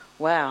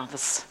wow,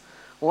 there's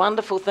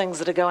wonderful things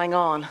that are going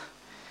on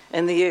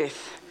in the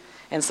earth.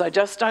 And so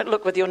just don't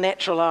look with your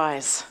natural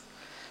eyes,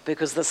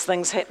 because there's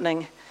things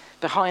happening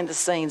behind the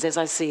scenes, as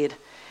I said,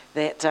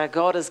 that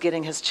God is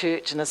getting his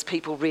church and his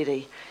people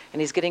ready,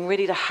 and he's getting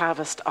ready to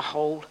harvest a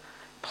whole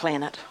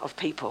planet of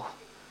people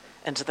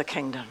into the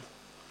kingdom.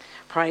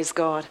 Praise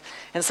God.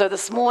 And so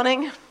this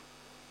morning,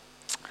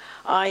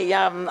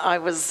 I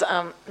was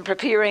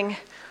preparing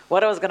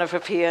what I was going to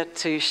prepare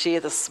to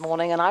share this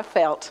morning, and I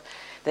felt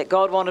that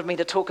God wanted me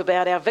to talk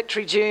about our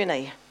victory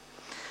journey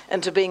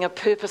into being a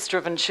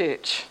purpose-driven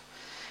church.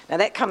 Now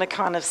that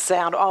kind of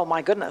sound, oh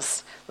my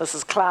goodness, this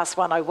is Class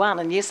 101,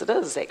 and yes it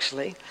is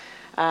actually.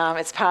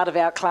 It's part of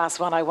our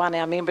Class 101,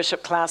 our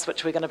membership class,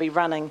 which we're going to be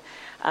running,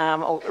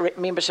 or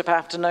membership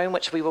afternoon,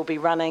 which we will be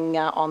running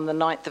on the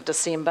 9th of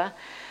December.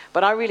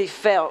 But I really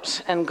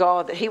felt in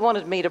God that he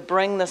wanted me to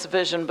bring this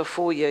vision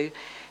before you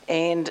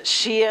and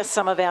share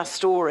some of our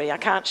story. I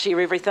can't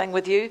share everything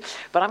with you,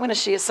 but I'm going to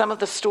share some of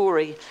the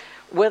story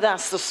with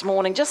us this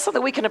morning, just so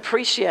that we can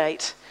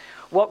appreciate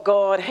what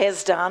God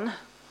has done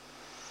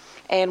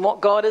and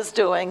what God is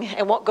doing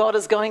and what God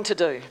is going to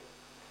do.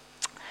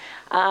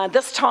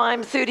 This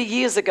time, 30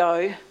 years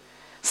ago,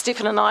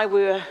 Stephen and I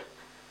were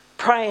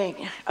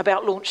praying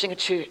about launching a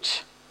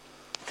church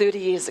 30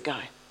 years ago.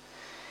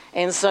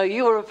 And so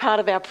you were a part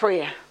of our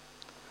prayer.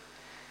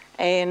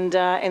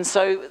 And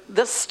so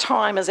this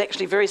time is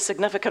actually very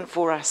significant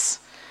for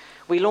us.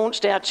 We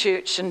launched our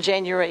church in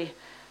January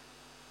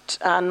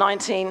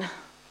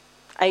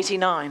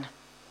 1989,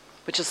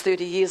 which is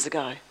 30 years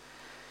ago.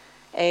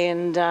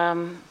 And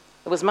there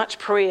was much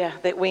prayer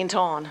that went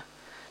on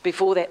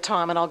before that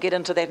time, and I'll get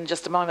into that in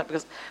just a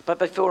moment. But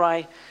before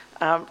I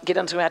get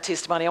into our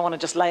testimony, I want to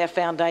just lay a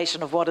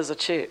foundation of what is a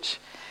church.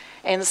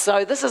 And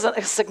so this is a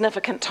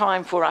significant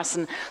time for us,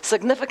 and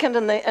significant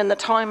in the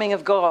timing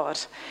of God,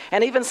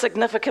 and even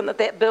significant that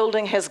that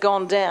building has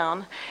gone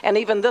down, and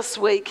even this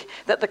week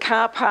that the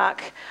car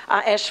park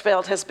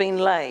asphalt has been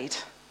laid.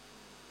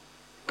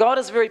 God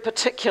is very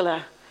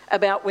particular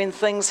about when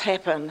things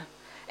happen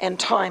and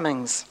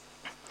timings.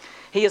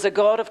 He is a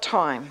God of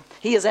time.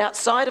 He is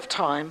outside of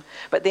time,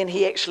 but then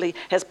he actually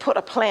has put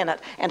a planet,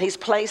 and he's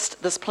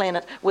placed this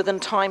planet within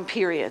time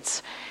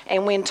periods.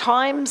 And when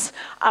times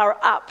are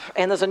up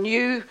and there's a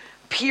new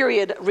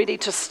period ready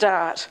to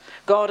start,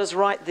 God is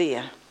right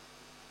there.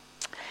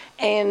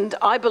 And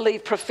I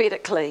believe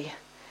prophetically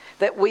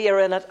that we are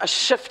in a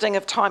shifting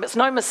of time. It's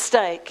no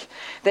mistake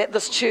that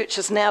this church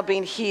has now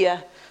been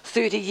here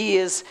 30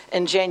 years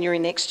in January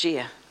next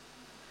year.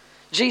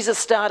 Jesus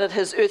started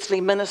his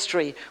earthly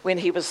ministry when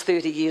he was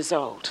 30 years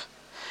old.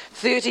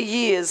 30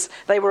 years,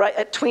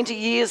 at 20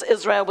 years,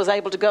 Israel was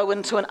able to go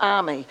into an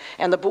army,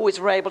 and the boys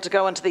were able to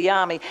go into the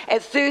army.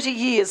 At 30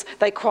 years,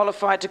 they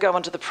qualified to go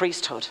into the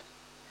priesthood.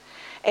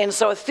 And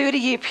so a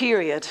 30-year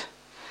period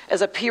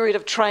is a period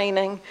of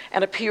training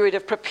and a period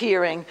of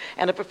preparing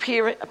and a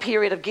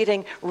period of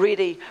getting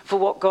ready for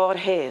what God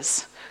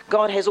has.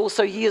 God has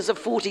also years of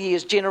 40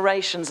 years,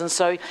 generations, and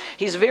so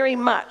he's very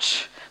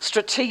much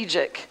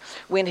strategic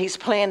when he's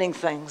planning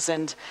things.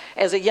 And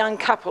as a young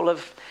couple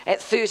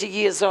at 30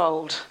 years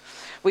old,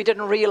 we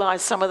didn't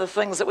realize some of the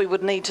things that we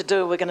would need to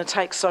do were going to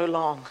take so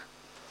long.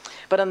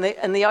 But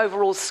in the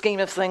overall scheme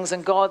of things,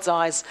 in God's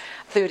eyes,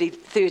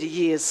 30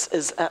 years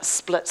is a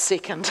split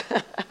second.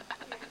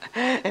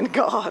 In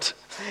God,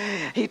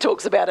 he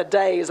talks about a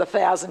day as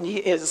 1,000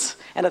 years,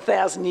 and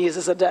 1,000 years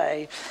is a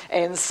day.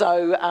 And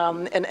so,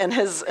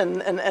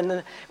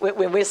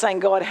 when we're saying,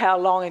 God, how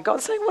long? And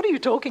God's saying, what are you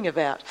talking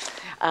about?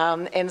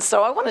 And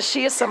so, I want to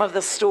share some of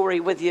this story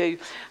with you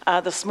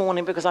this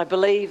morning, because I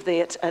believe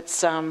that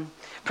it's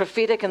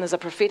prophetic, and there's a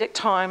prophetic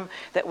time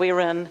that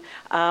we're in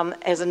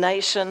as a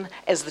nation,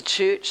 as the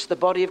church, the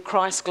body of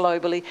Christ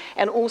globally,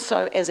 and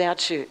also as our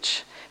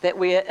church. That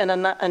we're in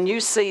a new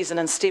season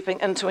and stepping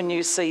into a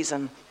new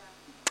season.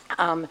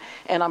 And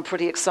I'm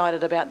pretty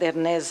excited about that.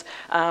 And as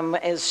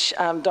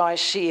Di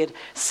shared,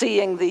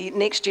 seeing the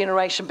next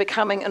generation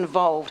becoming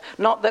involved.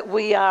 Not that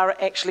we are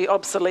actually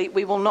obsolete.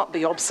 We will not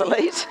be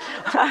obsolete.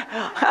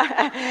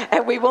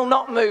 And we will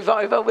not move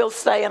over. We'll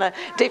stay in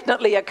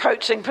definitely a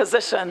coaching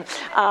position.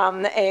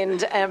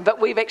 But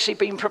we've actually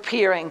been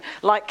preparing,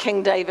 like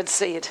King David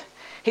said.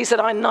 He said,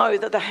 I know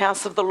that the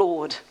house of the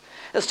Lord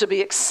is to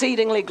be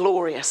exceedingly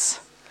glorious.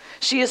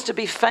 She is to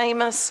be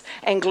famous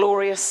and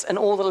glorious in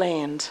all the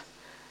land.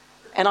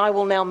 And I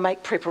will now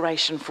make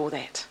preparation for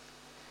that.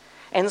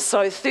 And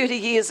so 30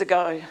 years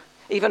ago,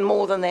 even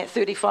more than that,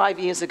 35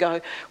 years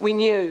ago, we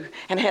knew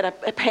and had a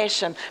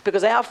passion,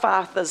 because our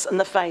fathers in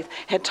the faith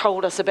had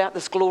told us about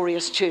this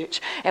glorious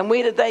church. And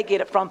where did they get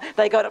it from?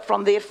 They got it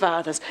from their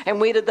fathers. And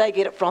where did they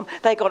get it from?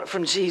 They got it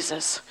from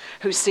Jesus,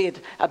 who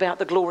said about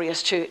the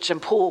glorious church. And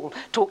Paul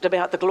talked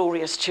about the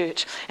glorious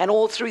church. And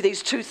all through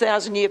these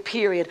 2,000-year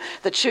period,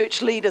 the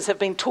church leaders have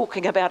been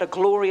talking about a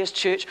glorious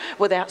church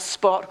without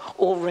spot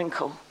or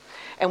wrinkle.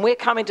 And we're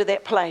coming to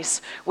that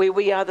place where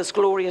we are this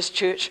glorious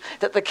church,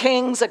 that the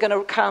kings are going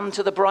to come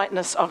to the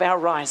brightness of our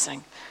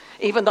rising.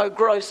 Even though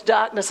gross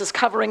darkness is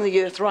covering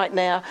the earth right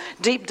now,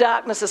 deep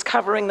darkness is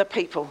covering the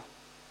people.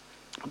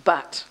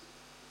 But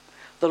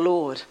the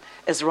Lord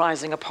is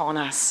rising upon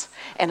us,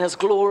 and his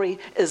glory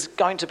is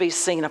going to be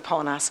seen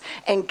upon us.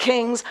 And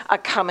kings are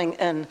coming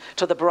in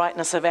to the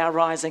brightness of our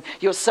rising.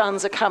 Your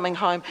sons are coming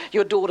home.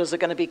 Your daughters are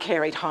going to be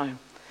carried home.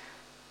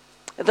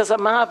 There's a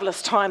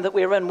marvelous time that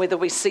we're in, whether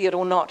we see it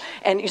or not.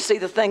 And you see,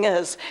 the thing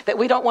is that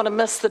we don't want to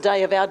miss the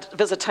day of our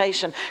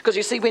visitation. Because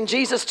you see, when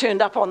Jesus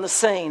turned up on the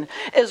scene,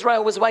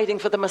 Israel was waiting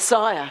for the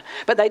Messiah.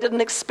 But they didn't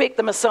expect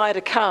the Messiah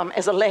to come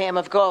as a Lamb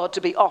of God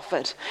to be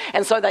offered.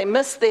 And so they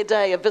missed their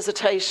day of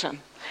visitation.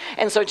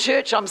 And so,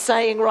 church, I'm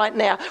saying right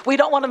now, we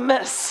don't want to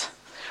miss.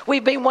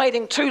 We've been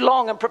waiting too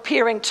long and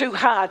preparing too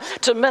hard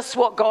to miss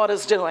what God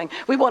is doing.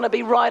 We want to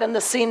be right in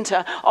the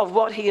center of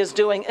what he is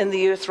doing in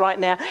the earth right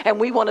now. And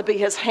we want to be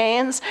his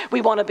hands, we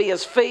want to be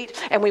his feet,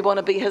 and we want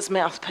to be his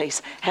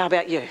mouthpiece. How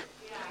about you?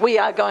 We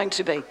are going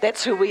to be.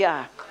 That's who we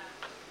are.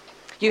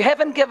 You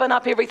haven't given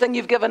up everything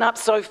you've given up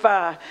so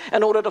far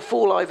in order to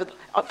fall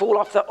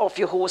off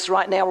your horse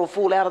right now or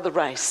fall out of the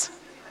race.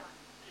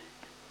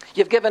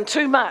 You've given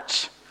too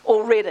much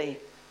already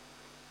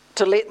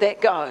to let that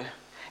go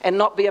and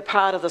not be a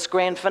part of this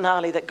grand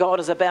finale that God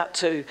is about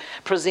to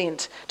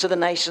present to the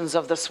nations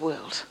of this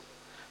world.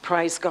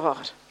 Praise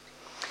God.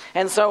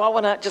 And so I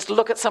want to just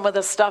look at some of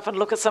this stuff and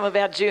look at some of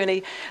our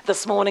journey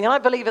this morning. And I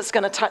believe it's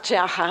going to touch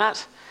our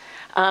heart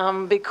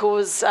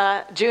because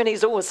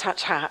journeys always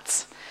touch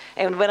hearts.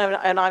 And when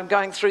I'm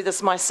going through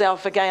this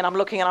myself again, I'm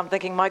looking and I'm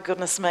thinking, my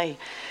goodness me.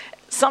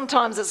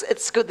 Sometimes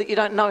it's good that you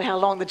don't know how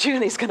long the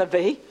journey's going to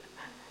be.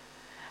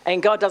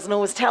 And God doesn't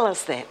always tell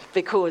us that,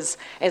 because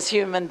as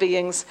human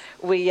beings,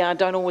 we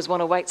don't always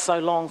want to wait so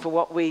long for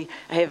what we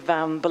have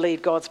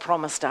believed God's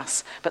promised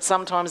us. But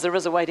sometimes there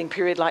is a waiting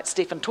period, like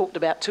Stephen talked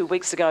about 2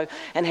 weeks ago,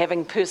 and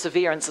having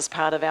perseverance as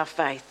part of our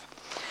faith.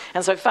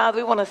 And so, Father,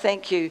 we want to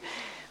thank you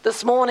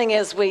this morning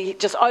as we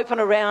just open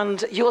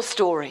around your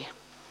story,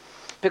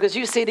 because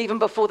you said even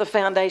before the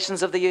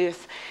foundations of the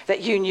earth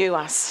that you knew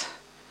us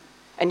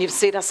and you've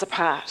set us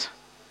apart.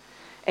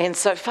 And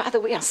so, Father,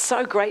 we are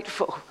so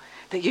grateful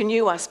that you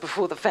knew us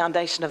before the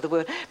foundation of the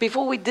world.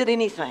 Before we did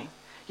anything,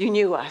 you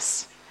knew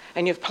us.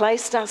 And you've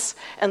placed us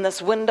in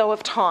this window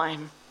of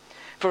time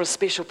for a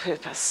special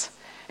purpose.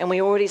 And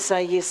we already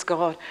say, yes,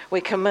 God,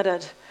 we're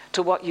committed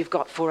to what you've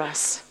got for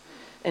us.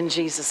 In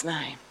Jesus'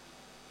 name.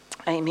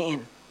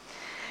 Amen.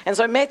 And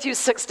so Matthew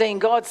 16,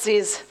 God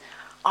says,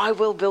 I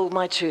will build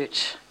my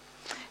church,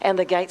 and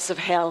the gates of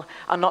hell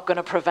are not going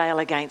to prevail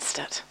against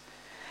it.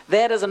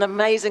 That is an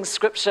amazing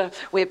scripture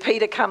where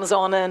Peter comes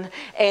on in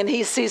and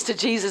he says to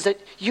Jesus that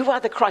you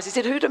are the Christ. He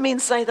said, who do men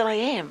say that I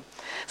am?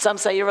 Some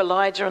say you're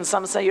Elijah and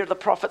some say you're the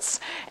prophets.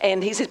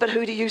 And he says, but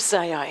who do you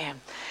say I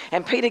am?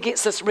 And Peter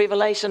gets this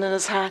revelation in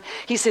his heart.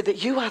 He said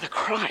that you are the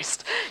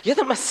Christ. You're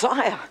the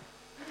Messiah.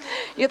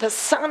 You're the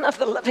Son of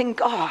the living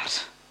God.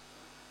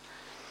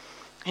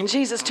 And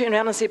Jesus turned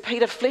around and said,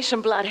 Peter, flesh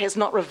and blood has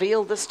not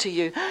revealed this to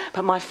you,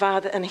 but my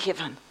Father in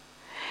heaven.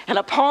 And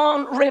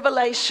upon a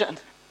revelation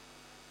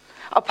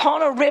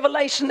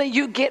that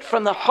you get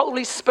from the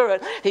Holy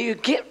Spirit, that you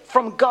get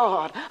from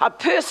God, a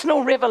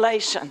personal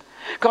revelation,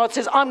 God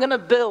says, I'm going to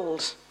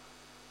build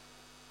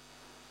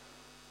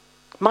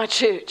my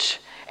church,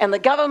 and the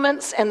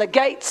governments and the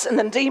gates and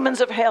the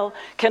demons of hell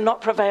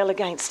cannot prevail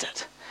against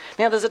it.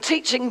 Now, there's a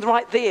teaching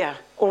right there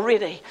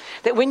already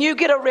that when you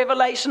get a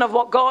revelation of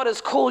what God has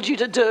called you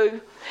to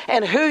do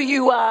and who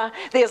you are,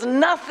 there's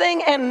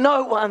nothing and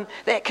no one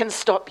that can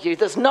stop you.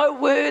 There's no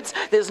words,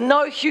 there's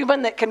no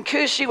human that can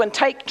curse you and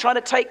try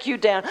to take you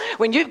down.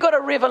 When you've got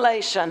a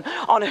revelation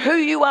on who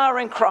you are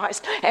in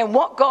Christ and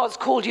what God's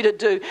called you to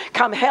do,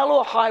 come hell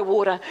or high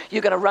water,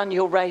 you're going to run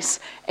your race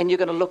and you're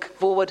going to look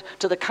forward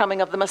to the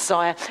coming of the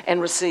Messiah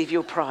and receive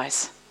your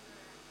prize.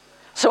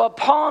 So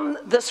upon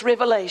this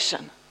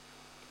revelation,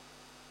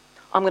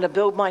 I'm going to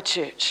build my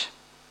church,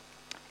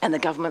 and the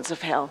governments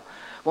of hell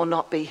will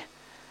not be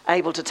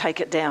able to take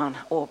it down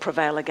or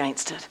prevail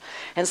against it.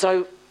 And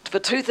so for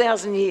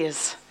 2,000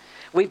 years,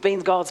 we've been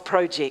God's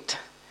project.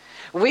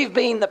 We've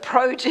been the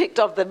project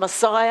of the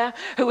Messiah,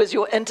 who is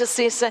your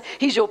intercessor.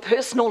 He's your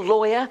personal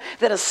lawyer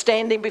that is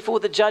standing before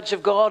the judge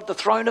of God, the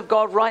throne of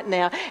God right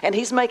now, and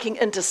he's making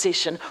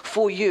intercession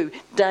for you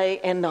day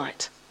and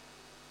night,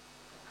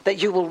 that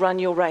you will run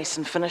your race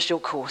and finish your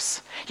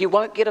course. You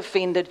won't get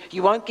offended.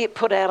 You won't get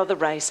put out of the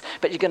race,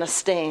 but you're going to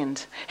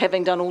stand.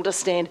 Having done all to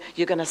stand,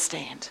 you're going to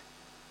stand.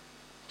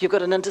 You've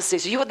got an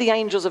intercessor. You've got the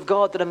angels of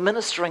God that are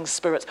ministering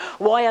spirits.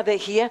 Why are they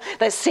here?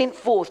 They're sent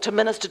forth to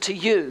minister to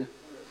you,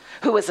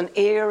 who is an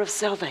heir of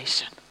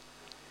salvation.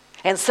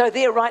 And so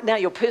they're right now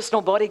your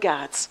personal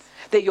bodyguards.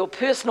 They're your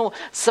personal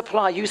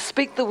supply. You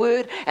speak the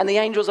word, and the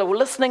angels are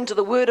listening to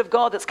the word of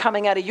God that's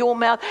coming out of your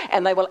mouth,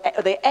 and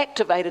they're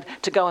activated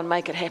to go and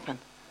make it happen.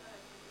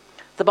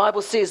 The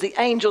Bible says the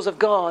angels of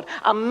God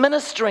are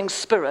ministering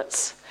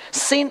spirits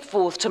sent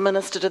forth to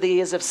minister to the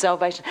heirs of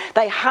salvation.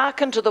 They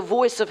hearken to the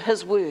voice of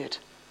his word.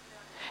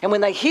 And when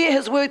they hear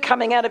his word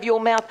coming out of your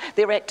mouth,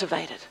 they're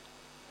activated.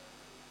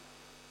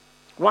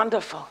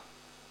 Wonderful.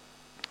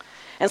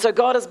 And so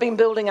God has been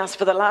building us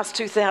for the last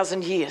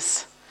 2,000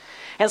 years.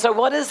 And so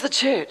what is the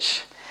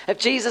church? If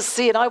Jesus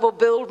said, I will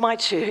build my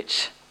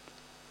church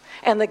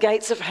and the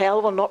gates of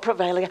hell will not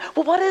prevail again.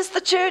 Well, what is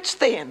the church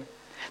then?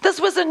 This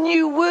was a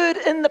new word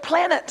in the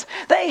planet.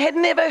 They had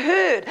never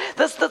heard.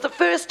 This was the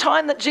first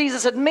time that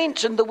Jesus had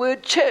mentioned the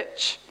word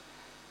church.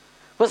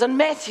 Was in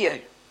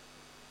Matthew.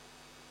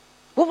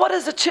 Well, what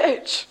is a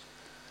church?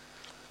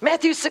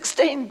 Matthew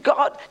 16,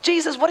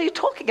 Jesus, what are you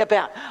talking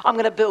about? I'm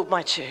going to build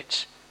my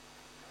church.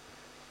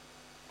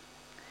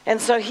 And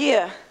so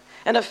here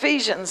in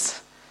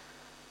Ephesians,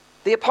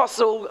 the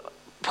Apostle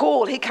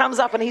Paul, he comes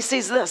up and he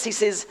says this. He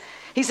says,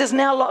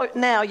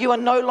 now you are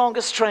no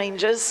longer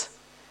strangers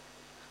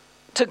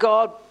to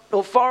God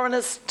or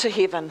foreigners to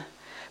heaven,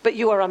 but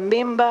you are a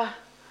member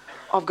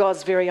of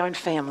God's very own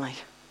family.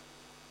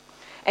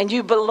 And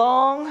you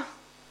belong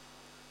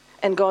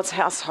in God's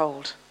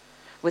household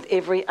with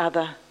every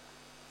other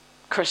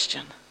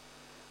Christian.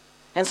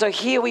 And so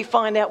here we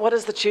find out, what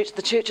is the church?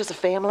 The church is a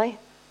family.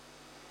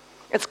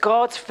 It's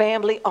God's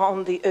family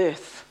on the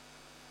earth.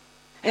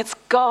 It's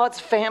God's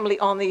family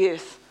on the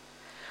earth.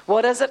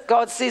 What is it?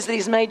 God says that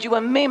he's made you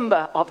a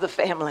member of the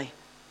family.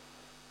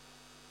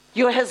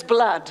 You're his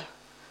blood.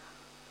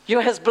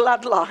 You're his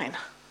bloodline.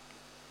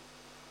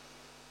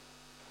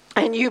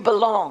 And you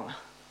belong.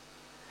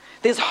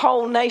 There's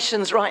whole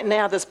nations right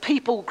now. There's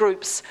people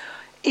groups,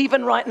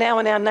 even right now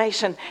in our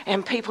nation,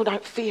 and people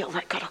don't feel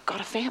they've got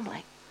a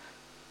family.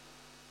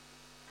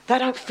 They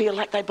don't feel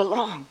like they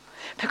belong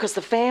because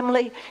the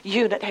family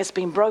unit has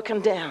been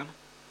broken down.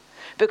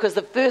 Because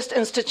the first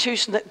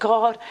institution that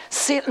God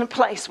set in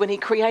place when he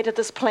created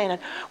this planet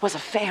was a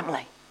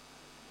family.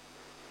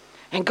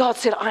 And God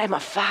said, I am a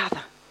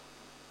father.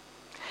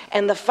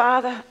 And the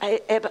father,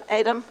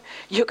 Adam,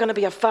 you're going to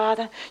be a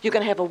father, you're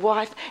going to have a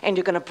wife, and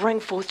you're going to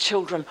bring forth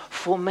children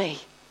for me.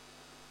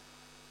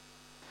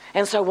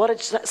 And so what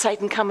did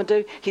Satan come and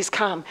do? He's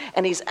come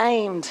and he's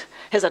aimed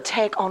his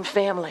attack on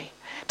family,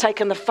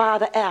 taken the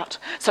father out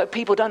so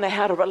people don't know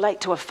how to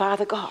relate to a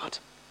father God.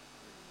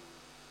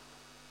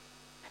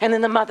 And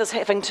then the mother's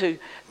having to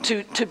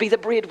be the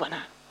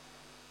breadwinner.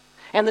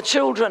 And the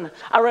children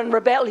are in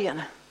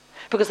rebellion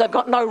because they've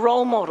got no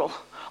role model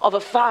of a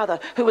father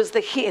who is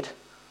the head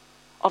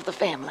of the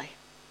family.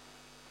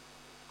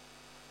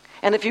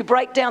 And if you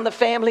break down the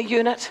family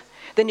unit,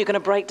 then you're going to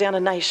break down a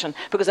nation,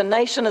 because a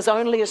nation is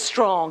only as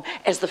strong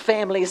as the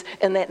families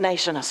in that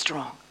nation are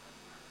strong.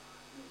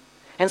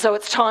 And so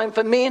it's time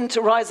for men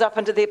to rise up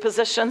into their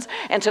positions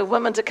and for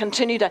women to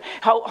continue to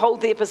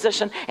hold their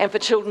position and for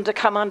children to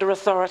come under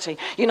authority.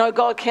 You know,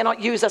 God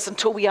cannot use us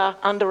until we are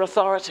under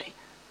authority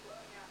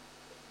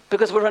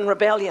because we're in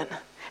rebellion.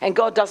 And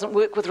God doesn't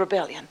work with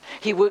rebellion.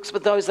 He works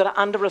with those that are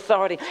under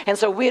authority. And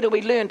so where do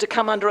we learn to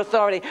come under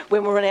authority?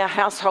 When we're in our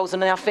households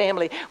and in our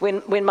family.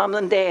 When mum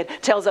and dad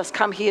tells us,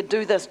 come here,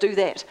 do this, do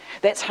that.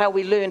 That's how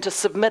we learn to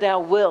submit our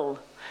will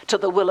to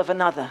the will of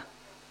another.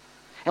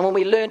 And when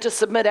we learn to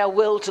submit our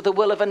will to the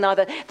will of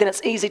another, then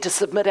it's easy to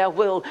submit our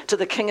will to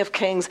the King of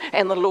Kings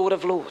and the Lord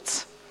of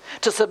Lords.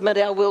 To submit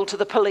our will to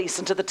the police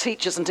and to the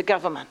teachers and to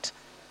government.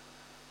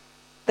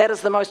 That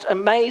is the most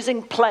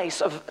amazing place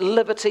of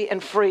liberty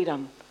and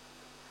freedom,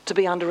 to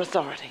be under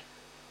authority.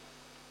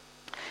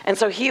 And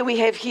so here we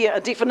have a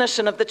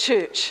definition of the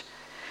church.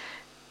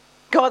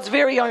 God's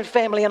very own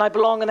family, and I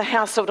belong in the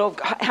household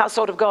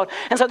of God.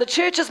 And so the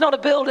church is not a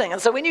building.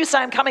 And so when you say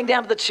I'm coming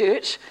down to the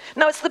church,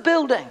 no, it's the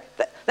building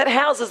that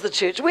houses the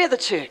church. We're the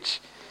church.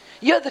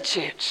 You're the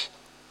church.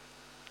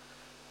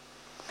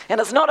 And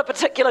it's not a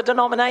particular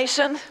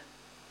denomination.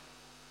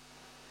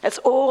 It's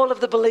all of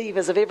the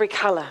believers of every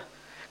colour.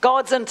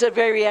 God's into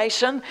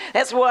variation.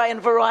 That's why in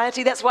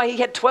variety, that's why he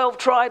had 12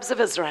 tribes of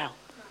Israel.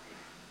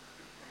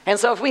 And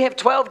so if we have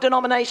 12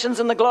 denominations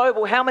in the globe,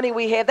 or how many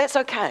we have, that's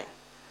okay.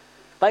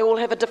 They all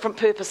have a different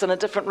purpose and a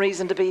different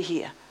reason to be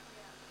here.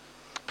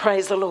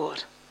 Praise the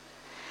Lord.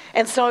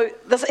 And so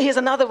here's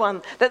another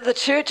one, that the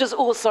church is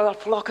also a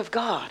flock of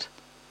God.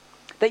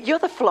 That you're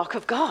the flock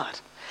of God.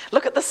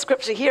 Look at the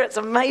scripture here; it's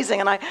amazing.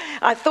 And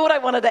I thought I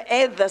wanted to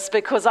add this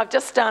because I've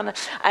just done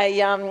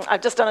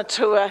a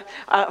tour.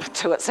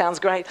 Tour, it sounds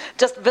great.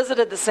 Just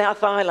visited the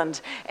South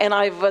Island, and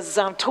I was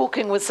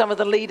talking with some of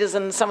the leaders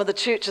in some of the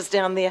churches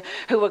down there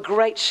who are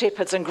great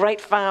shepherds and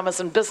great farmers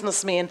and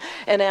businessmen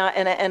in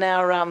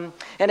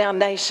our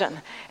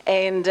nation.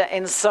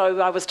 And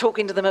so I was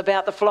talking to them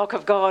about the flock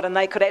of God, and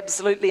they could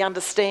absolutely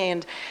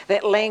understand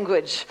that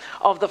language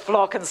of the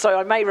flock. And so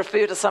I may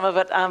refer to some of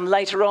it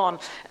later on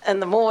in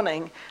the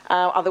morning,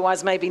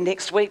 otherwise maybe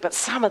next week. But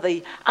some of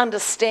the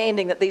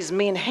understanding that these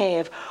men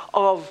have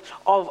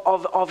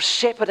of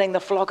shepherding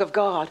the flock of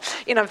God.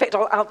 You know, in fact,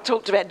 I'll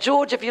talk about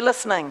George if you're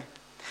listening.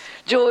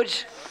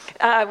 George.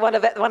 One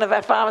of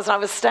our farmers, and I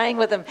was staying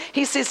with him,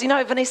 he says, you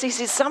know, Vanessa, he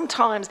says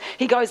sometimes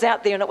he goes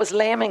out there and it was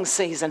lambing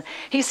season.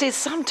 He says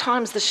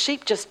sometimes the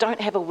sheep just don't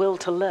have a will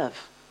to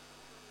live.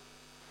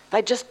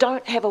 They just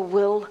don't have a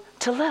will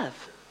to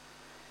live.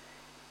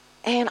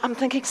 And I'm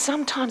thinking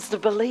sometimes the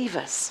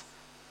believers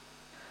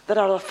that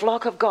are a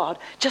flock of God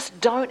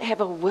just don't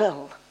have a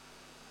will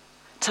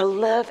to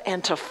live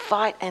and to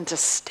fight and to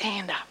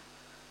stand up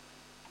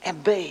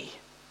and be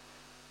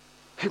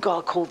who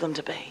God called them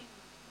to be.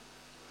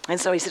 And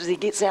so he says he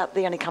gets out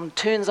there and he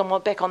turns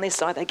on back on their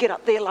side. They get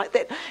up there like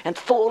that and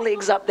 4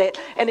 legs up that.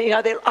 And,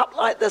 they're up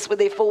like this with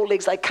their 4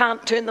 legs. They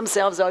can't turn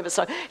themselves over.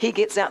 So he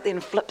gets out there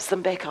and flips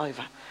them back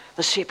over.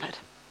 The shepherd.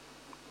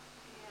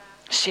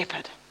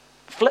 Shepherd.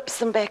 Flips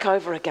them back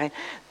over again.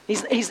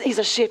 He's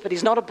a shepherd.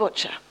 He's not a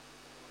butcher.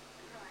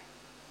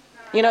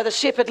 The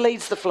shepherd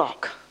leads the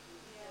flock.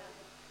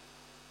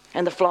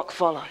 And the flock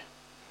follow.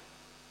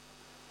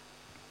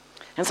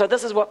 And so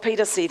this is what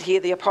Peter said here,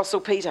 the Apostle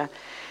Peter.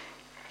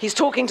 He's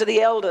talking to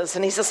the elders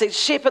and he says,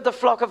 shepherd the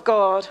flock of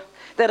God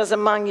that is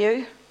among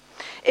you,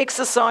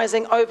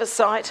 exercising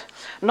oversight,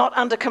 not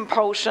under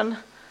compulsion,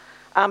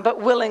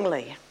 but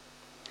willingly,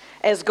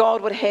 as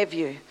God would have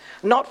you,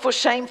 not for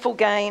shameful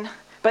gain,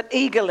 but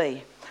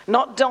eagerly,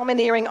 not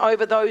domineering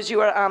over those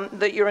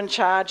that you're in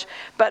charge,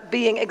 but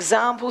being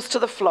examples to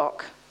the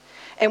flock.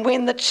 And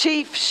when the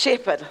chief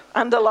shepherd,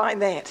 underline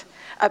that,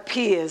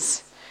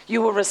 appears,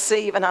 you will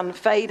receive an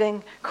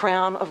unfading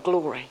crown of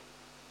glory.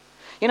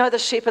 The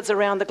shepherds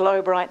around the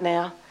globe right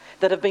now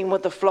that have been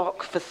with the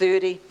flock for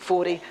 30,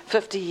 40,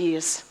 50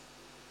 years,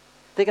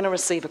 they're going to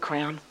receive a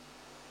crown.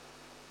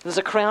 There's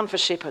a crown for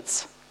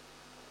shepherds.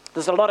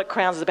 There's a lot of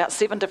crowns. There's about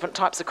 7 different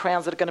types of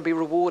crowns that are going to be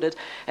rewarded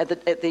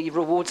at the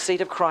reward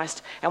seat of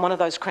Christ. And one of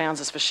those crowns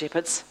is for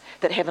shepherds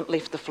that haven't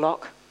left the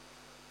flock,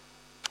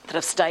 that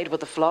have stayed with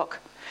the flock.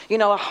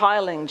 A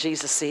hireling,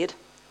 Jesus said,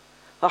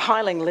 a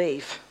hireling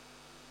leave.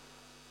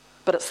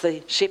 But it's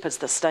the shepherds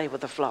that stay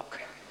with the flock.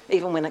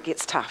 Even when it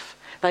gets tough,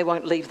 they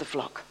won't leave the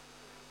flock.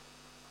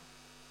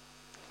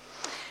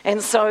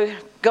 And so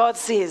God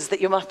says that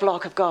you're my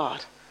flock of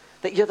God,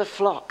 that you're the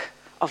flock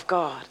of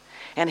God.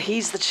 And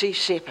he's the chief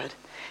shepherd.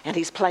 And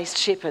he's placed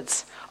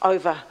shepherds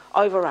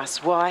over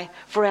us. Why?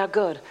 For our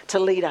good, to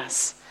lead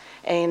us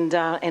and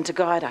to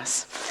guide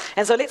us.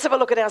 And so let's have a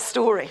look at our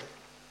story.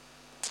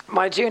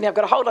 My journey, I've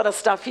got a whole lot of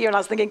stuff here and I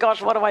was thinking,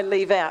 gosh, what do I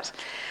leave out?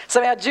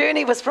 So our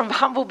journey was from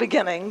humble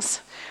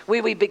beginnings,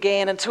 where we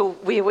began, until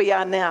where we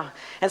are now.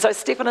 And so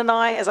Stephen and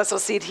I, as I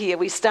sort of said here,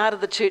 we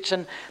started the church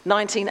in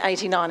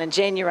 1989 in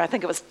January. I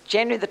think it was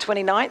January the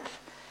 29th,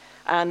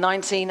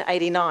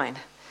 1989.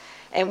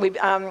 And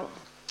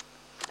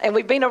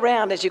we've been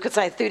around, as you could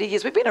say, 30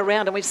 years. We've been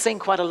around and we've seen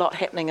quite a lot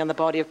happening in the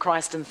body of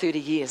Christ in 30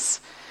 years.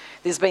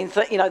 There's been,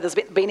 there's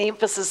been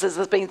emphasis,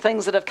 there's been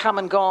things that have come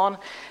and gone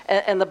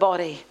in the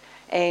body.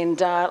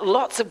 And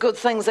lots of good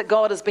things that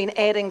God has been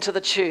adding to the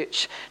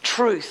church.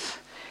 Truth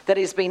that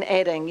he's been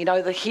adding,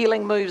 the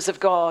healing moves of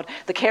God,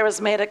 the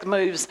charismatic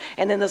moves,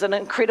 and then there's an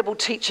incredible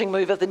teaching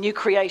move of the new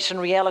creation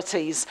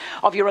realities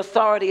of your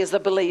authority as a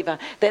believer,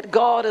 that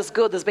God is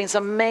good. There's been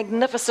some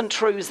magnificent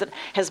truths that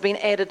has been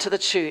added to the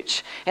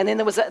church. And then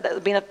there's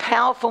been a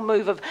powerful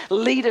move of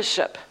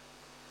leadership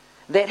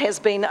that has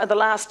been the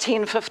last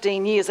 10,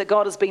 15 years, that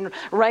God has been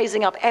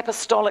raising up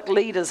apostolic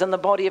leaders in the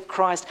body of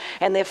Christ,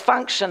 and their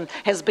function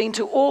has been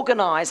to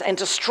organize and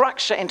to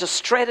structure and to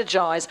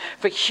strategize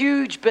for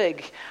huge,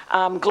 big,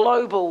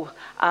 global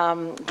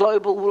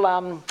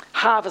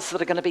harvests that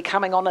are going to be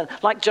coming on,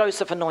 like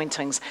Joseph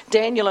anointings,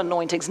 Daniel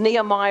anointings,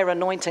 Nehemiah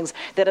anointings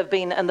that have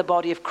been in the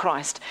body of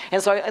Christ.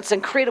 And so it's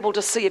incredible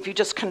to see if you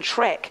just can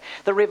track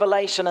the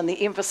revelation and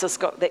the emphasis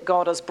that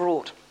God has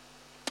brought.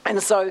 And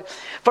so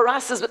for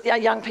us as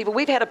young people,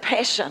 we've had a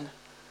passion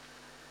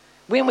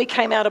when we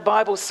came out of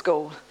Bible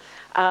school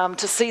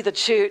to see the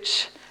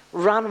church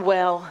run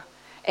well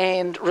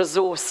and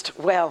resourced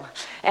well.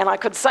 And I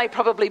could say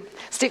probably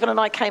Stephen and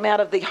I came out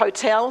of the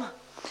hotel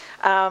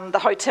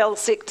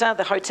sector,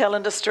 the hotel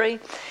industry,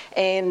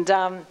 and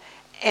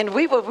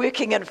we were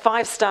working in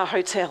 5-star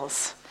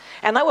hotels.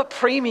 And they were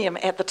premium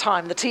at the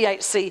time, the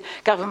THC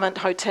government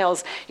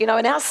hotels. And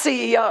our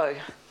CEO,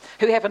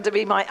 who happened to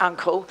be my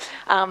uncle,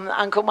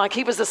 Uncle Mike.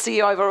 He was the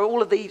CEO over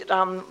all of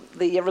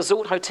the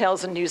resort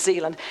hotels in New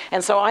Zealand.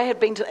 And so I had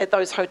been at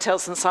those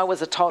hotels since I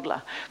was a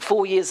toddler,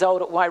 4 years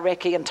old, at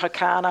Waireki and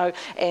Tokano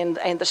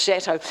and the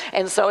Chateau.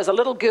 And so as a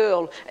little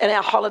girl, in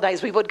our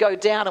holidays, we would go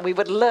down and we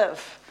would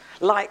live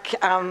like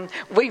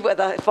we were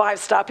the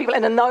 5-star people.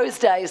 And in those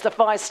days, the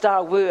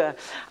 5-star were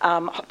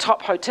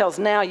top hotels.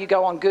 Now you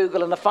go on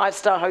Google and a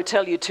 5-star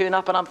hotel, you turn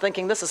up and I'm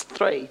thinking, this is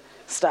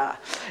 3-star.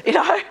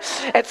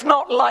 It's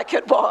not like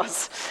it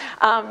was.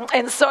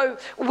 And so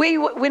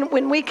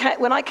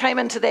when I came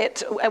into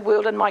that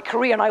world in my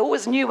career, and I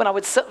always knew when I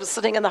was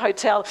sitting in the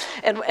hotel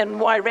in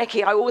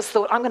Waireki, I always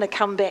thought, I'm going to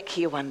come back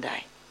here one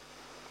day.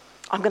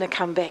 I'm going to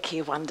come back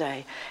here one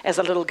day. As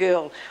a little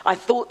girl, I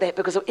thought that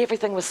because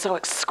everything was so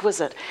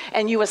exquisite,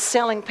 and you were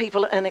selling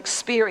people an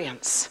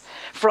experience.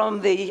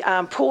 From the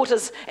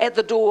porters at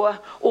the door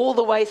all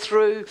the way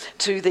through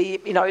to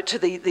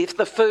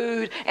the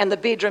food and the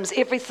bedrooms,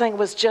 everything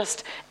was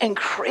just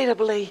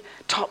incredibly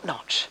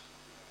top-notch,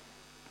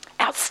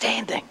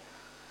 outstanding.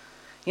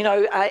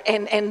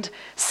 And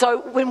so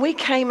when we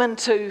came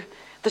into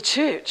the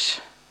church,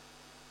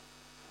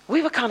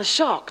 we were kind of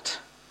shocked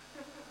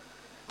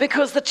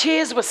because the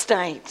chairs were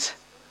stained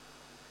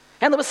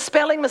and there were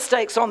spelling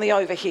mistakes on the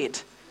overhead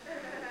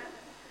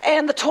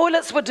and the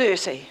toilets were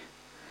dirty.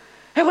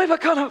 And we were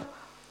kind of,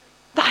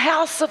 The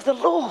house of the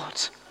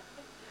Lord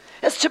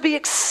is to be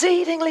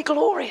exceedingly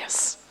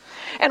glorious.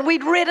 And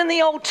we'd read in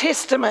the Old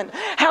Testament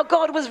how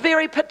God was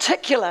very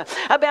particular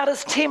about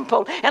his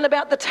temple and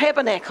about the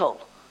tabernacle.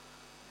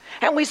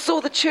 And we saw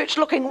the church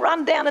looking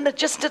run down, and it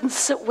just didn't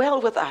sit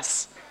well with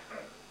us.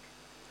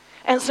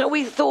 And so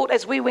we thought,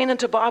 as we went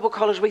into Bible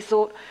college, we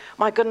thought,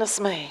 my goodness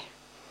me,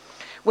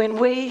 when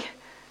we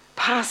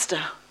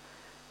pastor,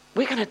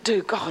 we're going to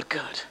do God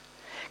good.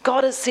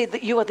 God has said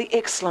that you are the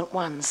excellent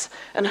ones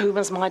in whom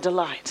is my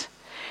delight.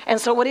 And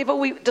so whatever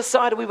we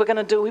decided we were going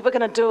to do, we were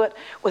going to do it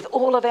with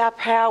all of our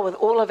power, with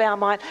all of our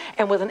might,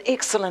 and with an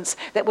excellence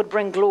that would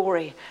bring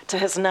glory to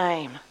his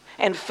name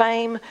and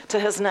fame to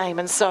his name.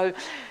 And so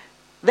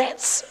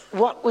that's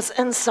what was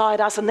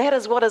inside us, and that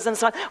is what is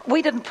inside.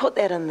 We didn't put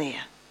that in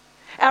there.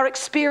 Our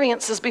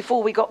experiences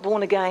before we got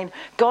born again,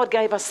 God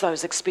gave us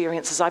those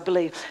experiences, I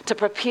believe, to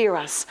prepare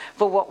us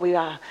for what we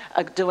are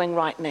doing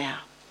right now.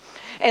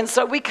 And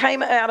so we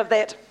came out of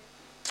that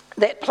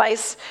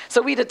place.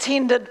 So we'd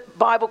attended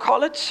Bible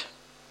college,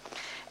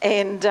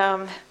 and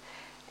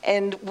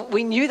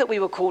we knew that we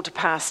were called to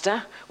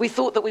pastor. We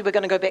thought that we were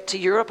going to go back to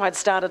Europe. I'd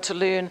started to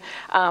learn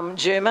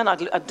German. I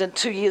did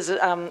 2 years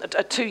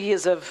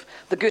of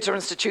the Goethe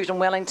Institute in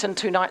Wellington,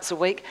 2 nights a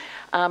week,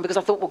 because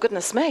I thought, well,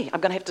 goodness me, I'm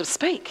going to have to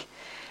speak.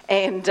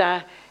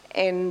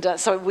 And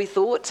so we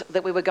thought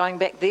that we were going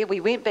back there. We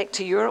went back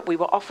to Europe. We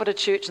were offered a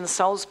church in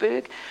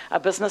Salzburg, a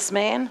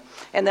businessman.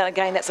 And then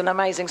again, that's an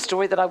amazing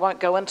story that I won't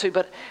go into,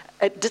 but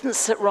it didn't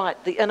sit right.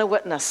 The inner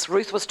witness.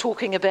 Ruth was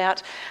talking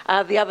about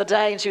the other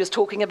day, and she was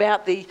talking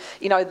about the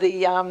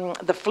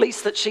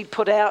fleece that she'd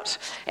put out,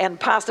 and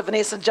Pastor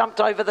Vanessa jumped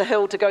over the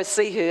hill to go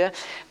see her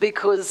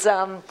because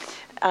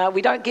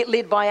we don't get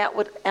led by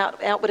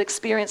outward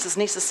experiences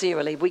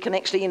necessarily. We can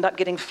actually end up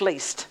getting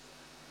fleeced.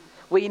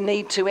 We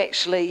need to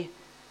actually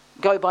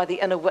go by the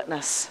inner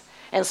witness.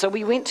 And so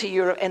we went to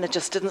Europe, and it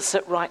just didn't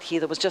sit right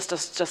here. There was just a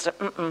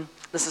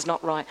this is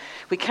not right.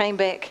 We came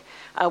back,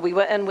 we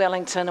were in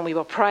Wellington, and we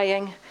were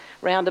praying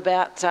round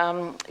about,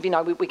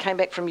 we came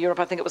back from Europe,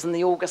 I think it was in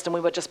the August, and we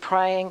were just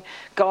praying,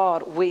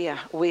 God, where?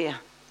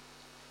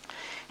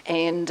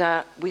 And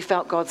we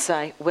felt God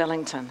say,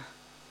 Wellington.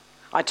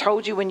 I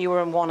told you when you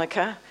were in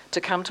Wanaka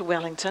to come to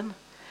Wellington,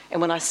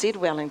 and when I said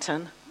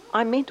Wellington,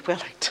 I meant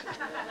Wellington.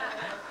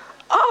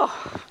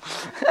 Oh,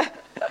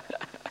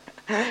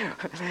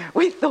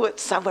 we thought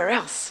somewhere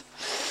else,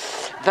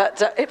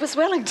 but it was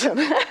Wellington.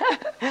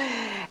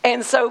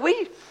 And so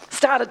we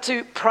started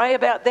to pray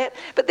about that.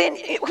 But then,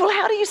 well,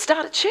 how do you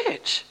start a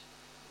church?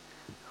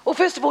 Well,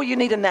 first of all, you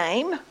need a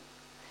name.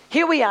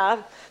 Here we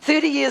are,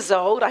 30 years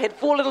old. I had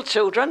 4 little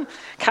children.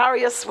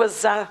 Karius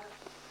was...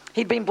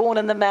 he'd been born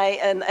in the May,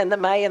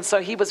 and so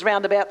he was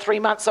round about 3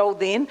 months old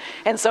then.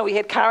 And so we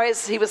had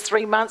Karius, he was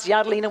 3 months,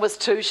 Yardlina was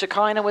 2,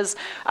 Shekinah was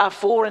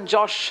 4, and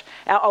Josh,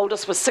 our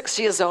oldest, was 6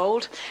 years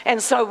old.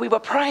 And so we were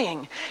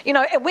praying. You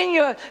know, when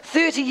you're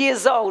 30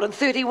 years old and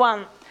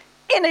 31,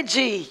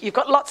 energy, you've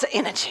got lots of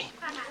energy.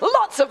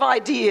 Lots of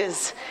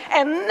ideas,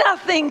 and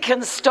nothing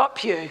can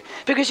stop you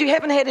because you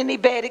haven't had any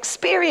bad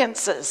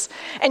experiences.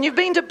 And you've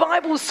been to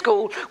Bible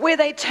school where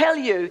they tell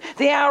you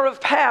the hour of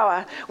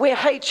power, where,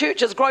 hey,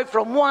 churches grow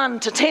from 1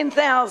 to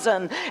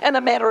 10,000 in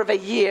a matter of a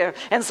year.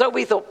 And so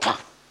we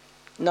thought,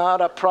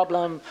 not a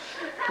problem.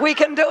 We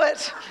can do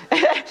it.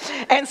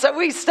 And so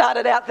we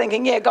started out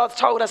thinking, yeah, God's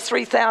told us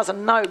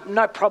 3,000.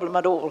 No problem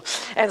at all.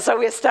 And so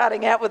we're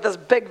starting out with this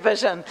big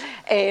vision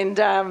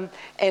and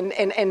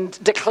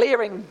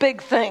declaring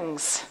big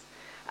things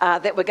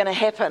that were going to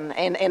happen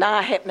and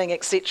are happening,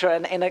 etc.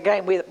 And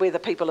again, we're the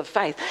people of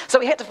faith. So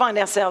we had to find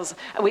ourselves,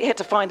 we had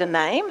to find a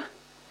name.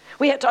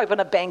 We had to open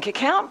a bank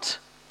account.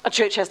 A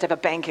church has to have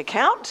a bank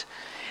account.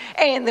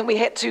 And then we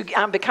had to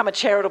become a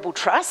charitable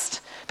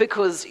trust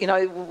because, you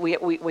know,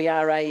 we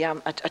are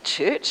a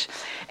church.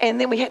 And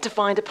then we had to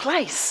find a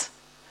place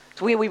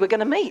where we were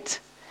going to meet.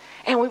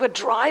 And we were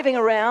driving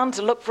around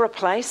to look for a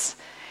place.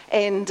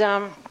 And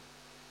then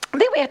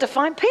we had to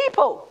find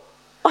people.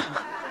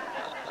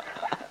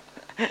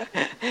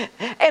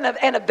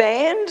 and a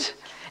band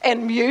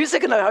and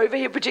music and an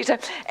overhead projector.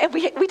 And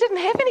we didn't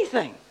have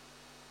anything.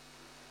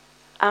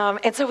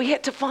 And so we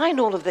had to find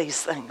all of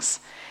these things.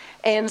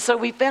 And so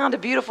we found a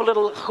beautiful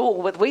little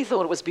hall, we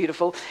thought it was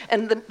beautiful,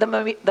 in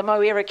the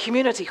Moera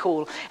Community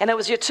Hall. And it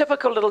was your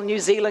typical little New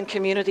Zealand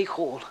community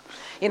hall.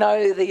 You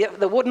know,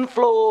 the wooden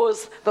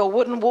floors, the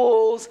wooden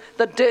walls,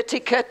 the dirty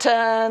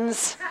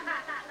curtains,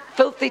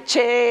 filthy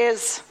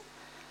chairs.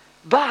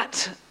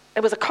 But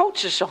it was a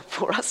culture shock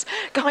for us,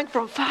 going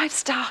from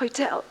 5-star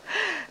hotel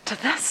to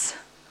this.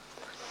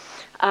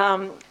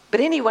 But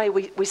anyway,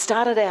 we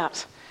started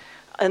out.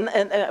 And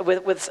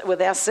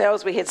with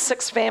ourselves, we had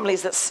 6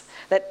 families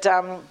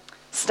that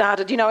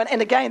started, you know,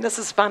 and again, this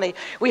is funny.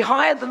 We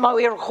hired the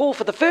Moera Hall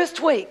for the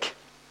first week.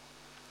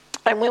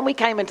 And when we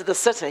came into the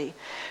city,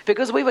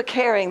 because we were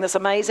carrying this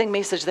amazing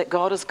message that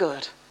God is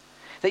good,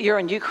 that you're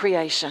a new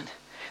creation,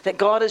 that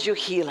God is your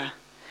healer,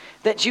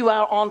 that you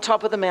are on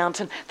top of the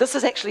mountain. This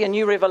is actually a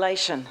new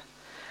revelation.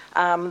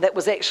 that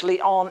was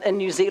actually on in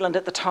New Zealand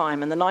at the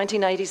time. In the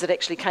 1980s, it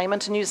actually came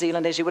into New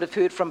Zealand, as you would have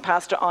heard from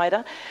Pastor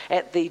Ida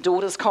at the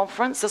Daughters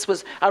Conference. This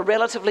was a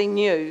relatively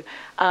new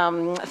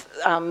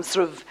sort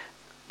of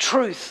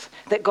truth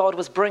that God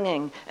was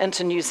bringing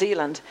into New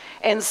Zealand.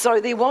 And so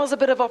there was a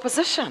bit of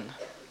opposition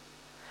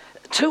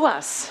to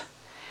us.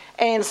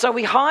 And so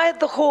we hired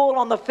the hall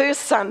on the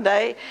first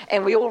Sunday,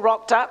 and we all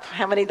rocked up.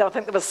 How many? I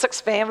think there were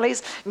 6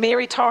 families.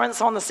 Mary Torrance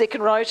on the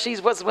second row, she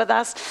was with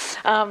us.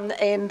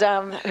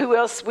 Who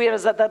else? Where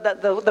is it?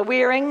 The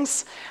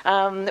Wearings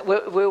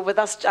were with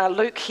us.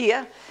 Luke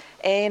here,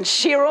 and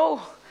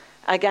Cheryl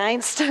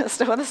again. So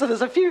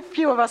there's a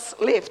few of us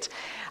left.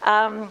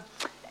 And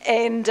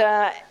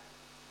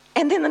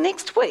then the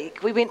next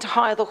week, we went to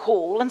hire the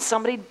hall, and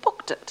somebody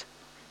booked it.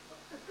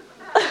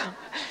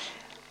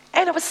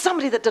 And it was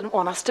somebody that didn't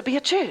want us to be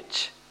a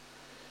church.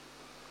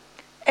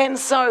 And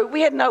so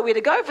we had nowhere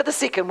to go for the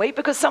second week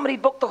because somebody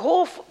booked the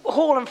hall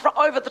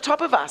over the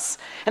top of us.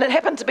 And it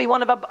happened to be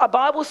one of a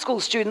Bible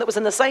school student that was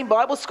in the same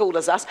Bible school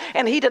as us,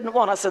 and he didn't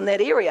want us in that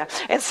area.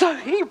 And so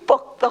he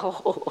booked the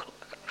hall.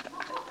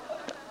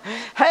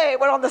 Hey,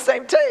 we're on the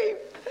same team.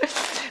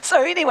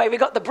 So anyway, we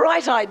got the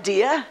bright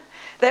idea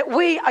that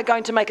we are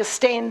going to make a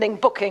standing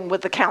booking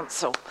with the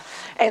council.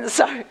 And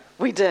so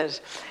we did.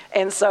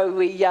 And so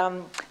we,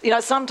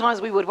 sometimes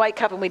we would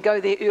wake up and we'd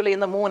go there early in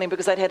the morning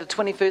because they'd had a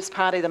 21st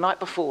party the night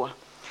before.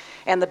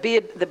 And the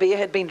beer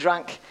had been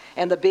drunk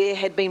and the beer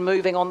had been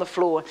moving on the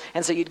floor.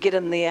 And so you'd get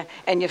in there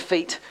and your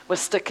feet were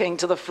sticking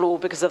to the floor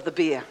because of the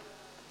beer.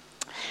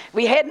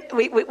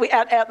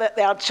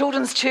 Our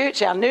children's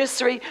church, our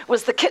nursery,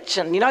 was the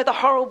kitchen. You know, the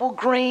horrible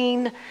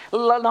green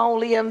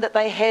linoleum that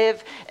they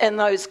have in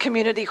those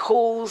community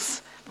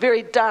halls.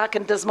 Very dark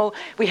and dismal.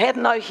 We had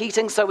no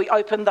heating, so we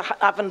opened the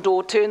oven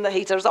door, turned the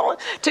heaters on,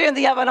 turned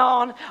the oven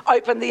on,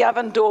 opened the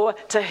oven door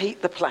to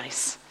heat the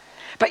place.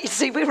 But you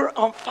see, we were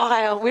on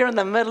fire. We were in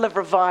the middle of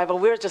revival.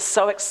 We were just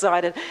so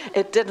excited.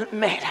 It didn't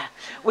matter.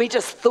 We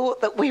just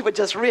thought that we were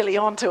just really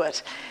onto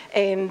it.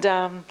 And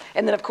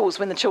then, of course,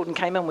 when the children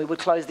came in, we would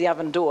close the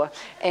oven door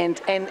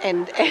and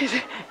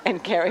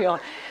carry on.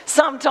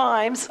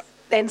 Sometimes...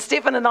 And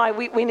Stephen and I,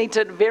 we need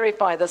to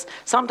verify this.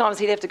 Sometimes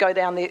he'd have to go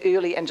down there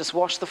early and just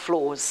wash the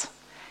floors.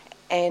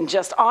 And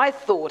I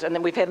thought, and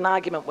then we've had an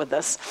argument with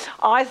this,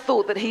 I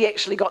thought that he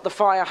actually got the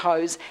fire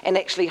hose and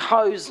actually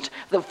hosed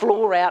the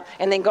floor out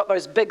and then got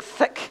those big,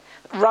 thick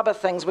rubber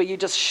things where you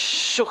just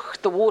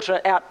shook the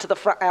water out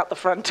the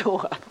front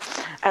door.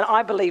 And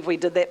I believe we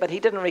did that, but he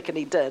didn't reckon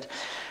he did.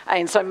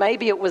 And so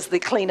maybe it was the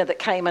cleaner that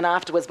came in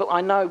afterwards, but I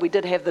know we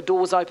did have the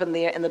doors open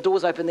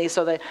there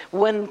so the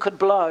wind could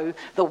blow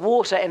the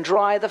water and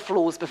dry the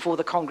floors before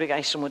the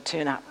congregation would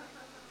turn up.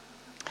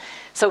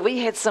 So we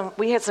had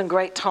some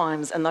great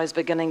times in those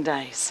beginning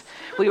days.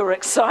 We were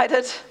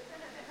excited.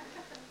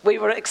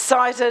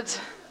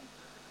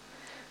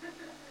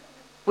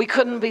 We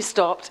couldn't be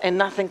stopped, and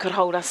nothing could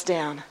hold us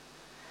down.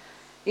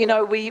 You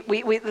know,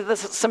 there's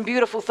some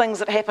beautiful things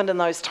that happened in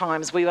those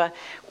times. We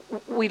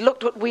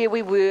looked at where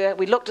we were.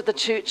 We looked at the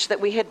church that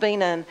we had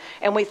been in,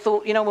 and we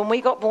thought, you know, when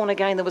we got born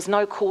again, there was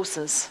no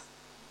courses.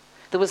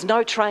 There was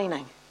no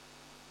training.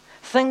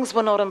 Things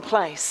were not in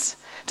place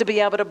to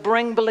be able to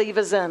bring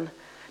believers in,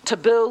 to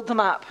build them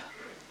up,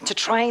 to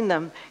train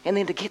them, and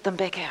then to get them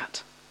back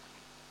out.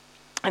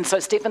 And so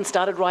Stephen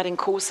started writing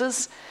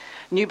courses.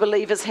 New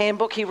Believers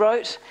Handbook he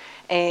wrote,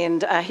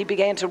 and he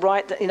began to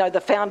write,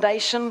 the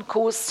foundation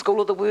course,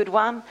 School of the Word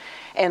 1,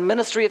 and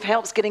Ministry of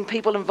Helps, getting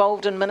people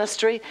involved in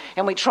ministry.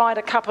 And we tried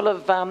a couple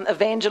of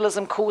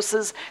evangelism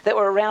courses that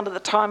were around at the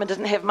time and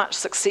didn't have much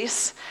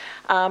success.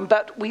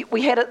 But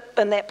we had it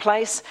in that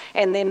place.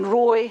 And then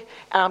Roy,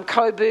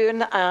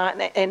 Coburn,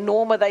 and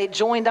Norma, they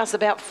joined us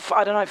about,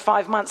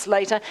 5 months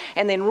later.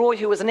 And then Roy,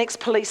 who was an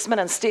ex-policeman,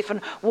 and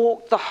Stephen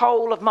walked the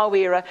whole of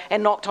Moera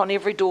and knocked on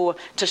every door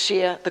to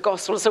share the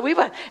gospel. So we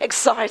were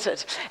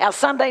excited. Our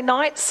Sunday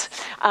nights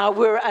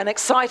were an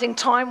exciting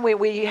time where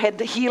we had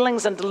the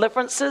healings and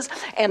deliverances,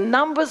 and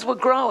numbers were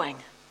growing.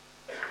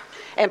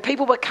 And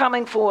people were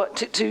coming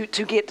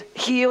to get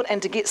healed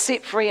and to get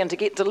set free and to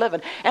get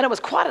delivered. And it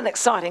was quite an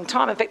exciting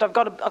time. In fact, I've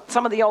got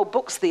some of the old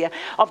books there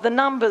of the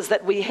numbers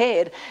that we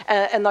had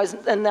in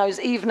those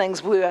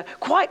evenings were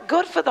quite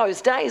good for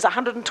those days.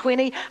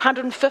 120,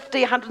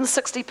 150,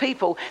 160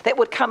 people that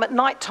would come at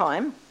night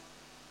time.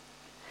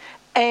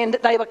 And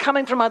they were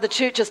coming from other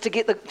churches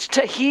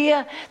to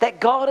hear that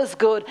God is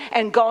good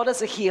and God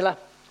is a healer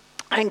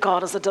and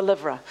God is a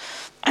deliverer.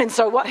 And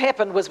so what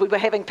happened was we were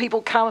having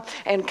people come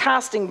and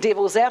casting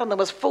devils out, and there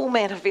was full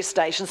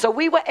manifestation. So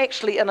we were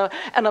actually in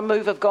a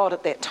move of God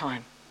at that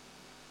time.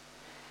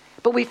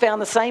 But we found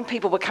the same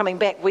people were coming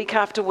back week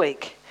after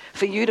week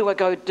for you to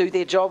go do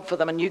their job for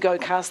them, and you go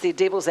cast their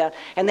devils out.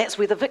 And that's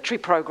where the Victory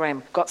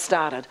program got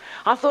started.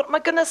 I thought, my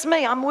goodness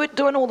me, I'm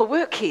doing all the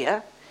work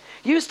here.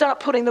 You start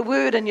putting the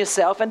word in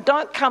yourself, and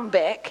don't come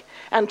back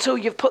until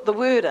you've put the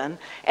word in,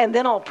 and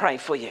then I'll pray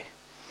for you.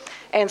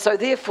 And so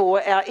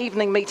therefore our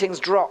evening meetings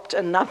dropped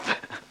in number.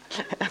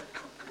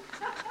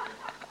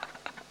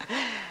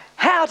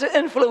 how to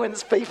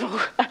influence people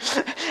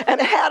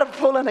and how to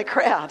pull in a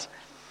crowd.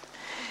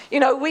 You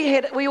know,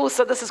 we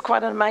also, this is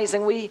quite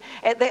amazing,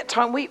 at that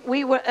time,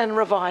 we were in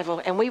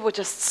revival and we were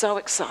just so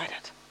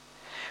excited.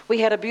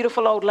 We had a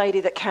beautiful old lady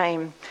that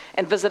came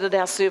and visited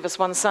our service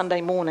one Sunday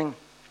morning.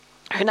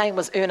 Her name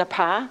was Erna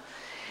Parr,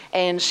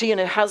 and she and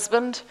her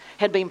husband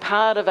had been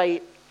part of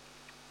a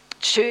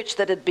church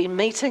that had been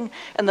meeting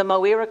in the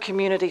Moera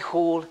Community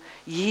Hall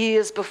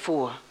years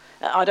before.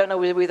 I don't know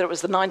whether it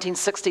was the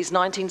 1960s,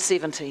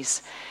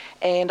 1970s.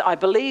 And I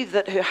believe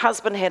that her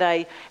husband had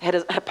a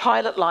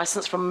pilot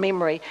license from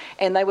memory,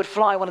 and they would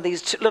fly one of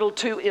these little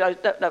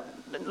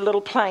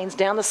planes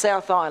down the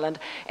South Island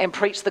and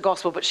preach the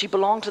gospel. But she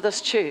belonged to this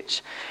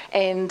church,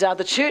 and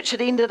the church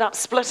had ended up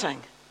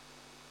splitting.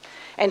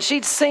 And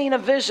she'd seen a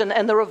vision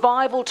in the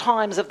revival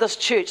times of this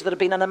church that had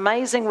been an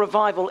amazing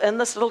revival in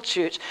this little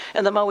church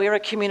in the Moera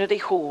Community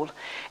Hall.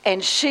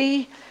 And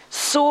she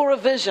saw a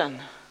vision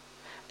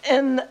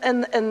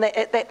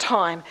at that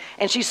time,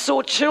 and she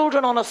saw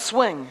children on a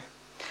swing.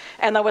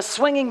 And they were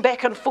swinging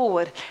back and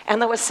forward,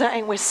 and they were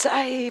saying, "We're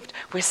saved,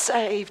 we're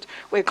saved,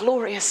 we're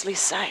gloriously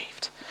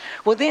saved."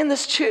 Well, then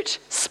this church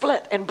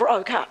split and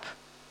broke up,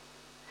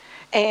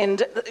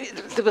 and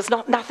there was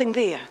nothing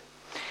there.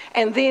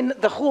 And then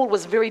the hall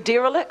was very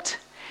derelict,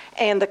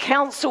 and the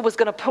council was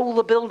going to pull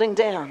the building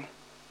down.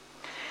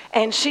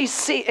 And she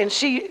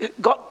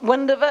got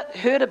wind of it,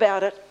 heard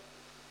about it,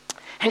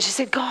 and she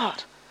said,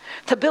 "God,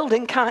 the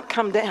building can't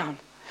come down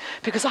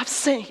because I've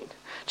seen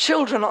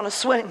children on a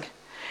swing.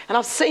 And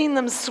I've seen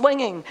them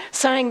swinging,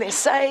 saying they're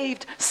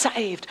saved,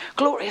 saved,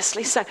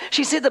 gloriously saved."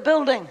 She said the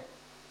building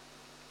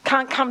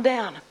can't come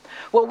down.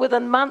 Well,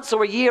 within months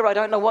or a year, I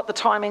don't know what the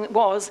timing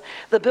was,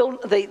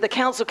 the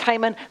council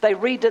came in, they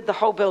redid the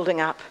whole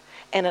building up,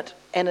 and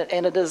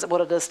it is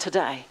what it is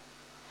today.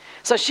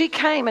 So she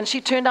came and she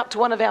turned up to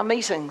one of our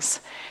meetings,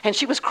 and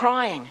she was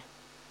crying.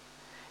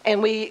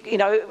 And we,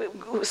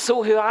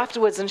 saw her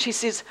afterwards, and she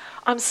says,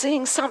 "I'm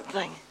seeing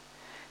something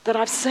that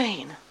I've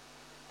seen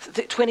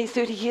 20,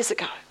 30 years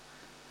ago.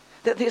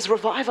 That there's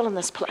revival in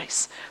this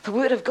place. The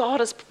word of God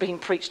is being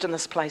preached in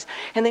this place."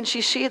 And then she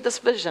shared this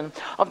vision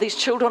of these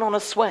children on a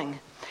swing,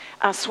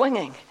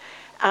 swinging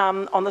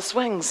on the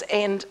swings.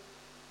 And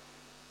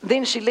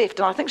then she left,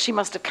 and I think she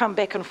must have come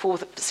back and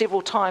forth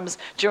several times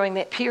during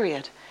that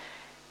period.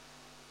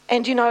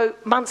 And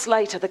months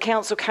later, the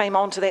council came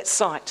onto that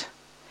site,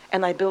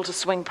 and they built a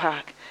swing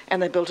park,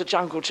 and they built a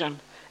jungle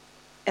gym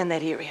in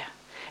that area.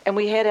 And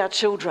we had our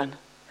children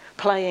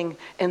playing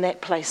in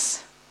that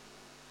place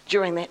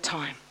during that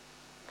time.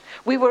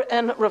 We were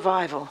in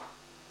revival.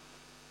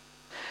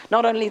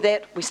 Not only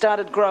that, we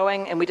started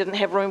growing, and we didn't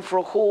have room for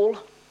a hall.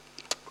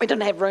 We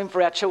didn't have room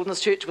for our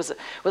children's church,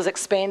 was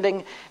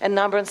expanding in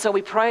number. And so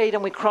we prayed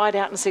and we cried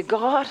out and said,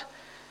 "God,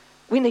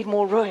 we need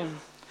more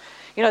room."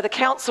 The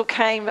council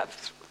came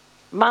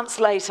months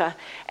later,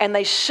 and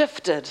they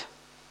shifted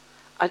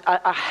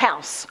a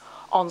house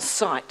on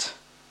site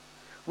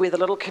where the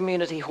little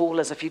community hall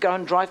is. If you go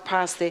and drive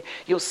past there,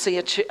 you'll see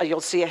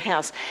a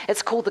house.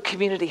 It's called the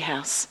Community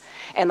House.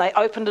 And they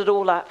opened it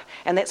all up,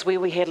 and that's where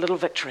we had Little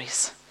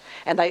Victories.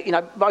 And they,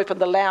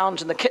 opened the lounge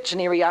and the kitchen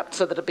area up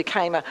so that it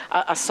became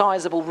a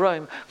sizable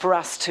room for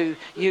us to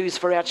use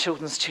for our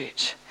children's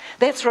church.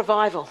 That's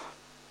revival.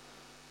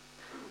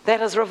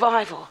 That is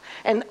revival.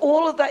 And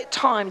all of that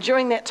time,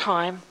 during that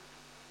time,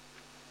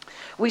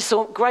 we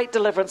saw great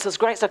deliverances,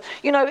 great stuff.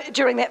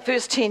 During that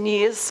first 10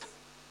 years,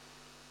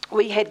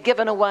 we had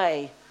given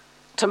away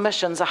to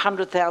missions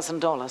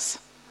 $100,000.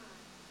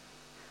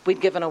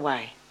 We'd given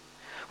away.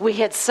 We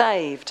had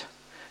saved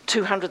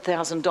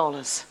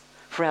 $200,000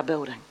 for our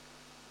building.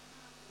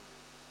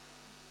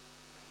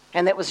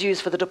 And that was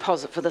used for the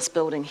deposit for this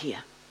building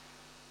here.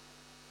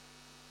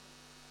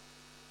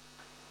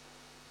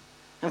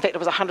 In fact, it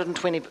was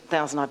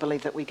 $120,000, I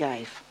believe, that we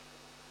gave.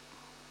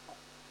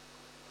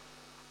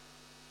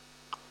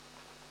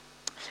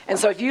 And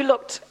so if you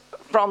looked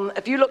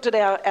at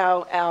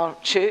our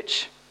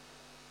church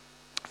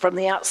from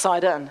the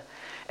outside in,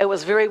 it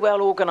was very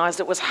well organised.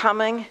 It was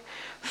humming.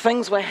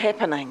 Things were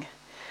happening.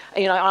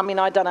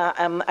 I'd done a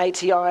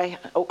ATI,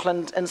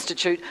 Auckland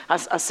Institute,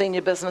 a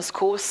senior business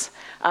course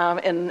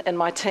in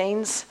my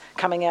teens,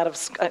 coming out of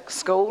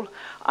school.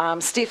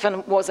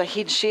 Stephen was a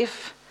head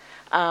chef.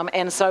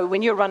 And so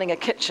when you're running a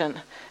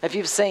kitchen, if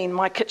you've seen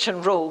My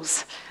Kitchen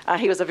Rules,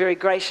 he was a very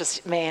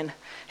gracious man.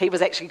 He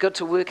was actually good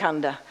to work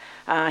under.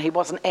 He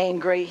wasn't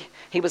angry.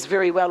 He was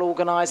very well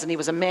organised, and he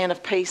was a man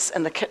of peace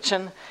in the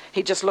kitchen.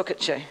 He'd just look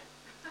at you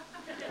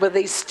with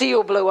these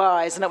steel blue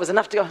eyes, and it was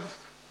enough to go...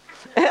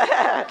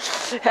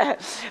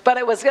 But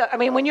it was,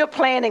 when you're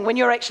planning, when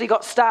you're actually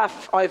got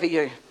staff over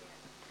you,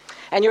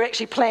 and you're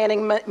actually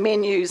planning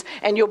menus,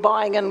 and you're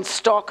buying in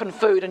stock and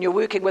food, and you're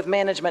working with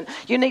management,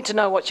 you need to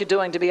know what you're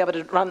doing to be able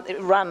to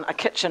run a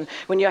kitchen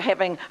when you're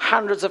having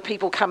hundreds of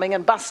people coming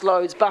in,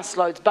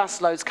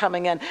 busloads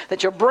coming in,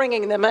 that you're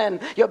bringing them in,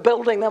 you're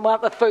building them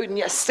up the food, and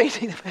you're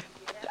sending them in.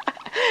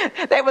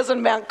 That was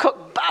in Mount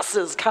Cook,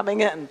 buses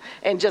coming in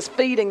and just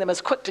feeding them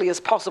as quickly as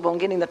possible and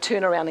getting the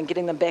turnaround and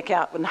getting them back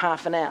out in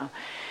half an hour.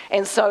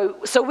 And so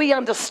we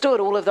understood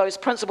all of those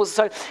principles.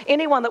 So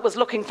anyone that was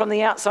looking from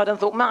the outside and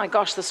thought, my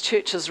gosh, this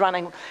church is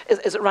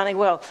it running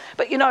well?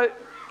 But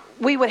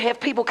we would have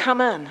people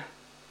come in,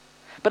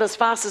 but as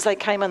fast as they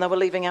came in, they were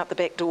leaving out the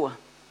back door.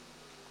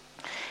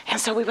 And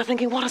so we were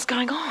thinking, what is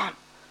going on?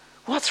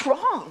 What's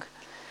wrong?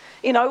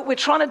 We're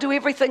trying to do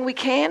everything we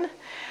can.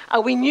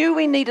 We knew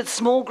we needed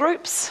small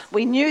groups.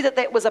 We knew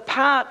that was a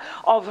part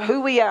of who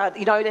we are,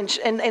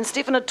 and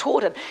Stephen had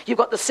taught it. You've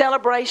got the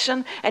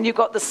celebration and you've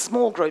got the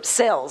small group,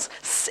 cells,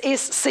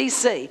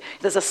 SCC.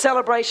 There's a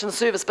celebration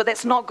service, but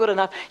that's not good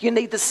enough. You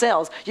need the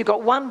cells. You've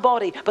got one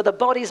body, but the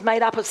body's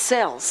made up of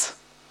cells.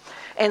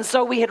 And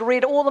so we had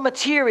read all the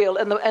material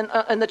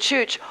in the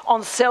church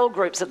on cell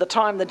groups at the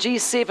time, the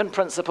G7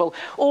 principle,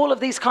 all of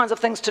these kinds of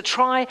things to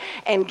try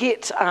and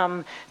get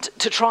and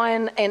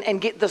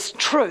get this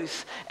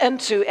truth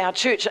into our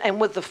church and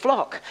with the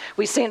flock.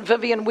 We sent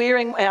Vivian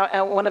Waring,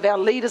 one of our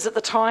leaders at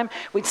the time.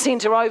 We'd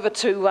sent her over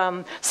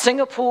to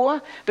Singapore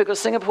because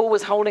Singapore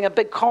was holding a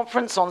big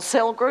conference on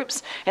cell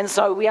groups, and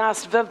so we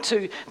asked Viv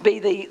to be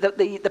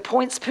the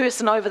points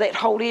person over that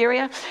whole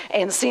area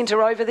and sent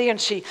her over there,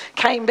 and she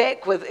came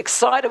back with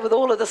excited with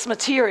all of this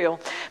material.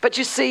 But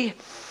you see,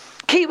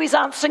 Kiwis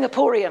aren't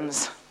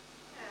Singaporeans.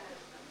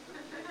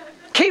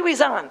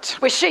 Kiwis aren't.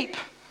 We're sheep.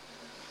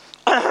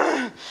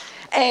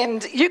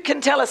 And you can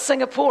tell a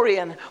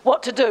Singaporean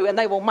what to do and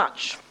they will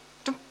march.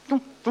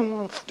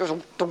 And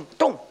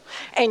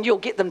you'll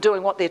get them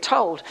doing what they're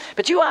told.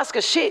 But you ask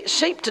a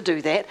sheep to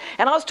do that,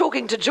 and I was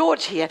talking to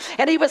George here,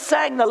 and he was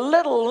saying the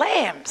little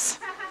lambs.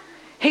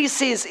 He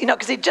says,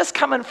 because he'd just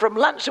come in from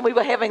lunch, and we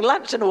were having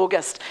lunch in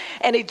August,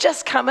 and he'd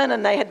just come in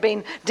and they had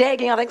been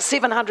dagging, I think,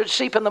 700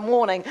 sheep in the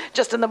morning,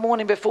 just in the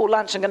morning before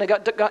lunch, and going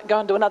to go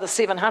and do another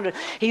 700.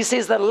 He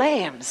says the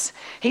lambs,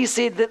 he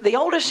said that the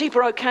older sheep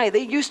are okay.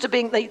 They're used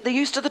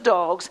to the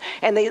dogs,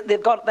 and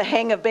they've got the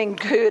hang of being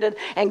herded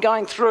and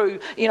going through,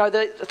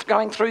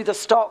 going through the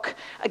stock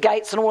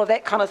gates and all of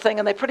that kind of thing,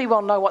 and they pretty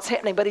well know what's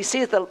happening. But he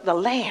says the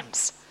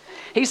lambs,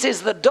 he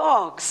says the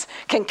dogs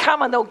can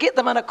come and they'll get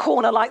them in a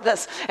corner like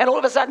this, and all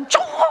of a sudden,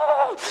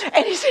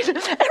 and he said,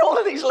 and all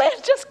of these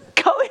lambs just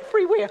go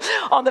everywhere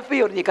on the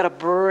field, and you've got to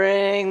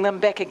bring them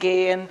back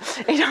again.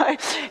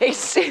 He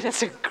said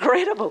it's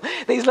incredible,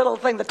 these little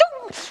things,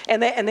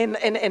 and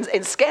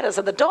then scatters,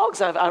 and the dogs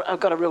have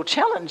got a real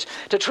challenge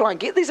to try and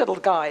get these little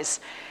guys.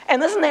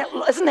 And isn't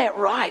that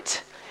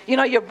right?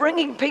 You're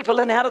bringing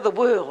people in out of the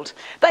world.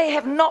 They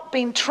have not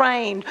been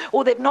trained,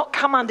 or they've not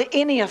come under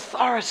any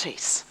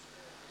authorities.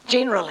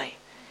 Generally,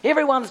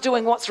 everyone's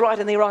doing what's right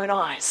in their own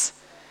eyes.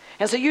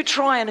 And so you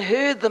try and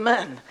herd them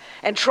in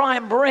and try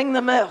and bring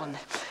them in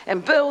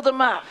and build them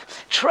up,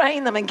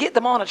 train them and get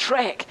them on a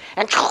track.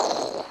 And,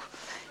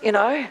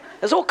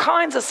 there's all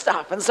kinds of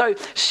stuff. And so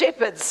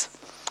shepherds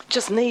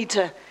just need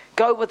to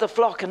go with the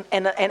flock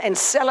and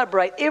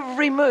celebrate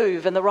every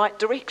move in the right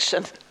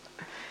direction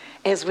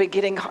as we're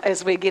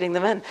getting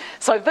them in.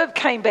 So Viv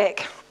came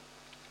back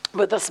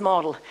with this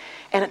model,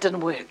 and it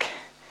didn't work.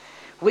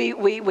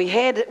 We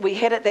had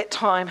at that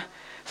time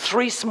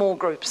 3 small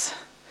groups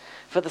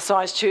for the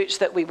size church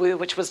that we were,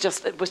 which was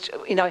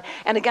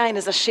and again,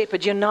 as a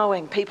shepherd, you're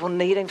knowing people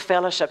needing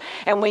fellowship.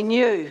 And we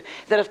knew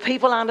that if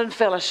people aren't in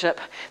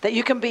fellowship, that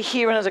you can be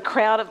here as a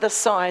crowd of this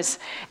size,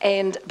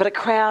 but a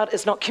crowd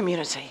is not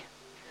community.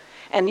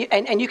 And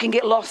you can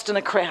get lost in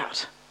a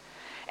crowd.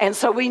 And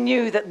so we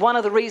knew that one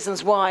of the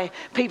reasons why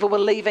people were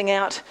leaving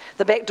out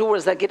the back door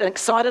is they're getting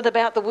excited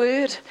about the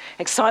word,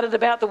 excited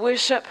about the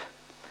worship,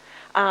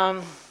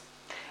 and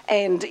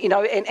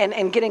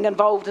getting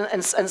involved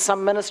in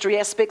some ministry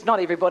aspect. Not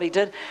everybody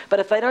did,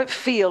 but if they don't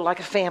feel like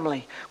a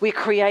family, we're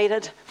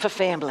created for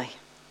family.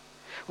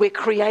 We're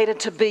created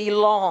to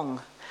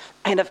belong.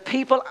 And if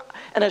people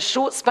in a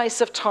short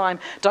space of time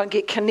don't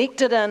get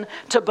connected in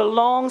to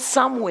belong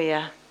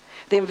somewhere,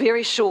 then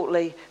very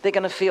shortly they're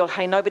going to feel,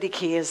 hey, nobody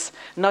cares,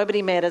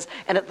 nobody matters,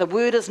 and the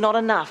word is not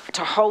enough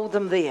to hold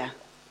them there,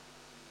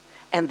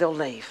 and they'll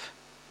leave.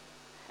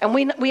 And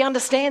we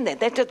understand that.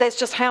 That's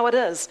just how it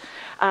is.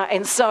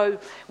 And so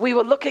we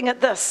were looking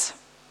at this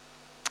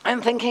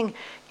and thinking,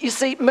 you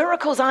see,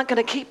 miracles aren't going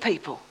to keep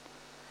people.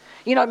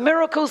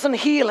 Miracles and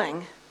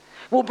healing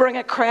will bring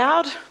a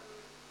crowd,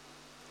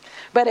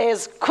 but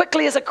as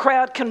quickly as a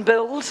crowd can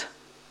build,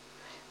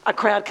 a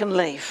crowd can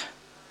leave.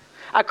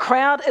 A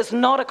crowd is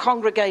not a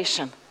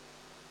congregation.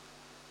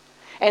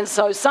 And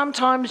so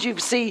sometimes you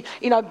see,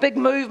 big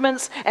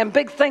movements and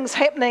big things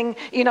happening,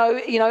 in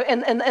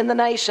the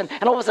nation.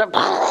 And all of a sudden,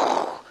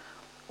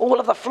 all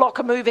of the flock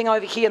are moving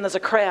over here and there's a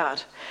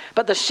crowd.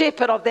 But the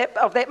shepherd of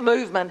that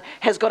movement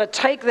has got to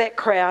take that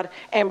crowd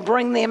and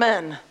bring them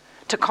in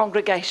to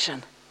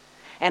congregation.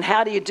 And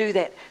how do you do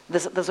that?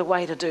 There's a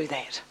way to do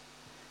that.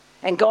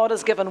 And God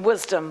has given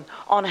wisdom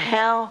on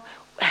how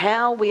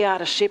we are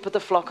to shepherd the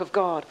flock of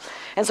God.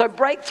 And so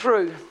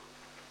breakthrough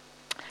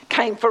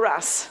came for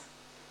us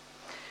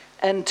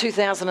in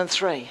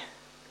 2003,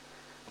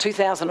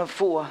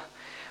 2004,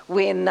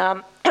 when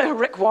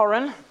Rick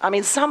Warren,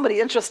 somebody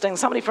interesting,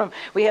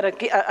 we had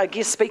a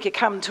guest speaker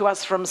come to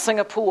us from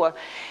Singapore,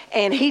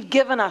 and he'd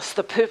given us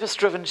the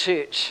Purpose-Driven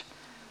Church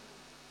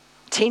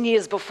 10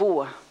 years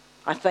before,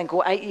 I think,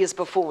 or 8 years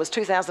before. It was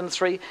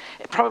 2003,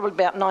 probably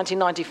about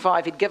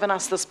 1995. He'd given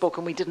us this book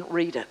and we didn't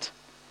read it.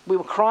 We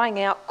were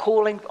crying out,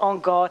 calling on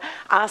God,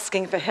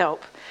 asking for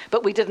help,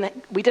 but we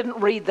didn't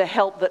read the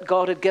help that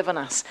God had given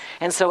us.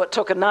 And so it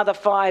took another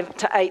 5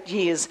 to 8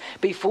 years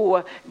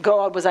before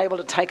God was able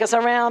to take us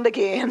around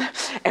again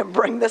and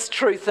bring this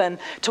truth in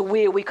to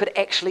where we could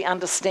actually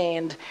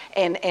understand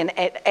and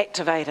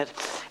activate it.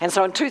 And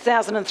so in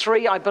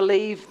 2003, I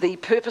believe the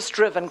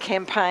Purpose-Driven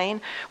campaign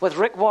with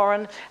Rick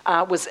Warren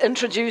was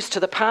introduced to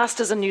the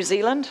pastors in New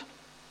Zealand.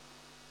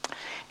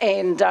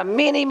 And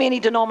many, many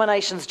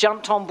denominations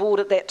jumped on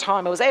board at that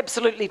time. It was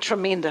absolutely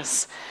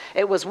tremendous.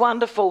 It was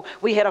wonderful.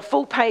 We had a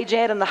full-page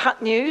ad in the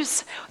Hut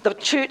News. The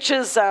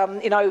churches,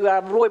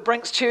 Roy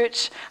Brink's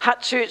church,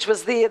 Hut Church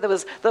was there. There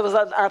was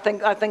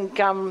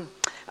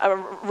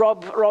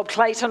Rob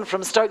Clayton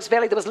from Stokes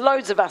Valley. There was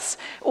loads of us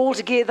all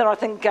together. I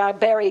think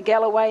Barry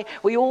Galloway.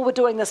 We all were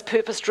doing this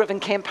Purpose-Driven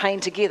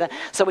campaign together.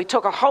 So we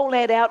took a whole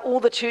ad out,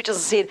 all the churches,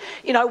 and said,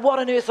 what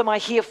on earth am I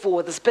here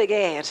for, this big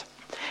ad?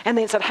 And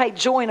then said, hey,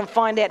 join and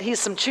find out,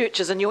 here's some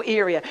churches in your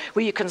area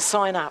where you can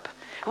sign up.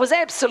 It was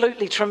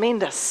absolutely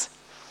tremendous.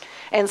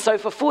 And so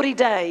for 40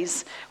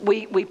 days,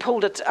 we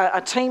pulled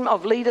a team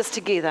of leaders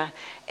together,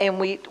 and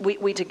we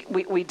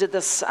did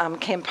this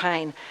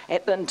campaign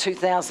in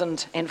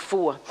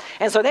 2004.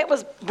 And so that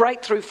was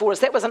breakthrough for us.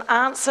 That was an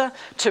answer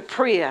to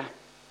prayer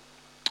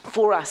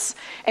for us.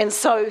 And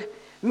so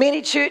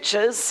many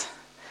churches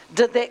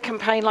did that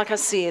campaign, like I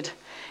said.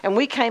 And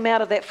we came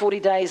out of that 40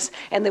 days,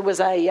 and there was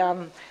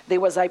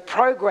a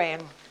program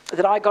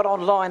that I got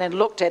online and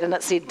looked at, and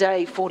it said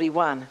day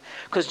 41.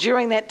 Because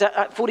during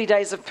that 40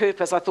 days of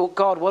purpose, I thought,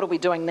 God, what are we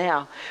doing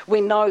now? We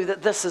know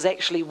that this is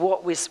actually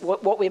what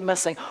we're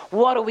missing.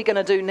 What are we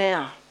going to do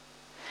now?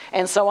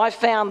 And so I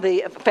found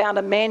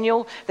a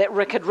manual that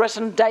Rick had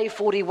written, day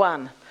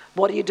 41.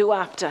 What do you do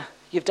after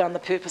you've done the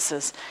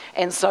purposes?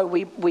 And so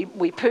we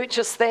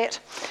purchased that.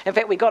 In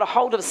fact, we got a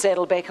hold of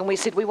Saddleback and we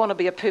said, we want to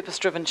be a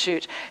purpose-driven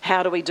church.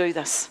 How do we do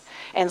this?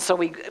 And so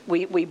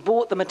we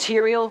bought the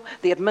material,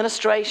 the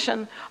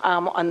administration,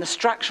 and the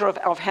structure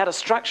of how to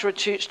structure a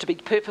church to be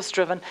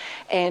purpose-driven,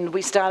 and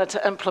we started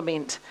to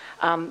implement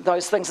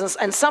those things.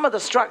 And some of the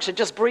structure,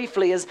 just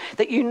briefly, is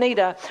that you need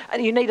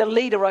a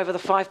leader over the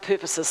 5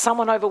 purposes,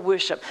 someone over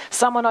worship,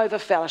 someone over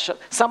fellowship,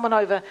 someone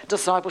over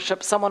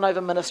discipleship, someone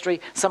over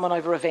ministry, someone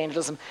over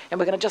evangelism. And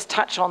we're going to just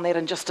touch on that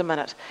in just a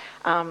minute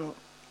and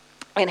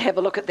have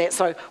a look at that.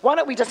 So why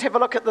don't we just have a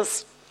look at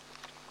this?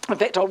 In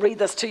fact, I'll read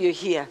this to you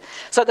here.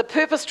 So the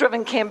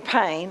Purpose-Driven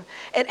campaign,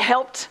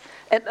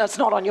 it's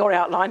not on your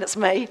outline, it's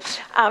me.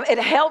 It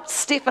helped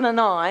Stephen and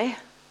I,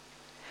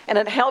 and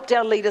it helped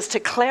our leaders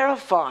to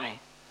clarify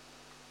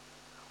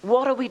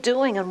what are we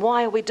doing and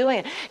why are we doing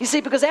it. You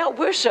see, because our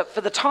worship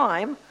for the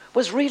time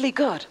was really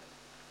good.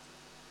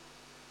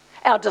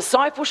 Our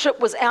discipleship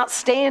was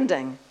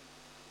outstanding.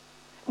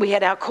 We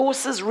had our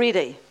courses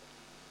ready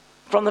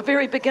from the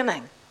very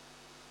beginning.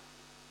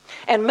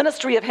 And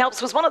Ministry of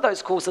Helps was one of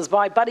those courses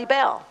by Buddy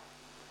Bell,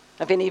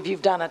 if any of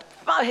you've done it.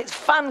 He's a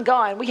fun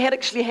guy, and we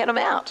actually had him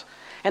out.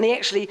 And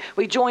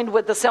we joined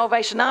with the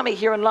Salvation Army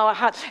here in Lower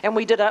Hutt, and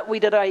we did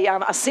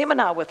a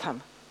seminar with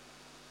him.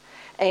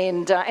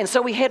 And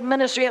so we had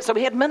ministry,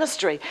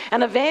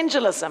 and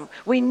evangelism.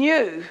 We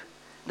knew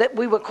that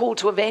we were called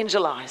to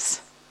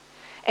evangelize.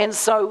 And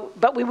so,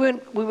 but we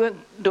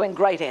weren't doing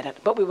great at it,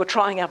 but we were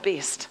trying our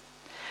best.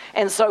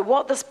 And so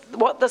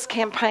what this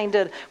campaign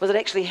did was it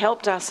actually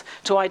helped us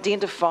to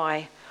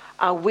identify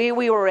where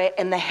we were at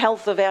in the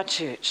health of our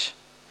church.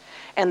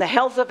 And the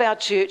health of our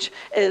church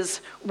is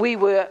we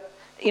were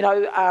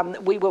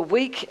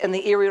weak in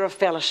the area of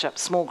fellowship,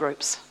 small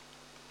groups,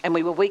 and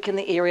we were weak in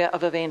the area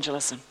of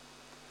evangelism.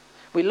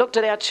 We looked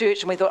at our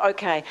church and we thought,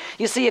 okay,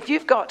 you see, if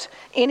you've got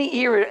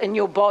any area in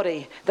your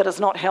body that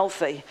is not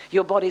healthy,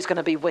 your body's going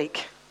to be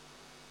weak.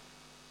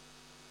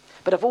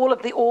 But if all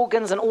of the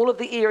organs and all of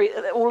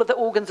the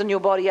organs in your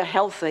body are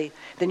healthy,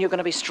 then you're going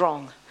to be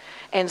strong.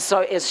 And so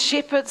as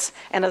shepherds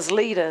and as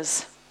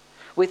leaders,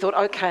 we thought,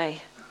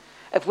 okay,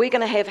 if we're going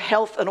to have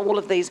health in all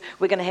of these,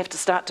 we're going to have to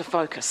start to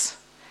focus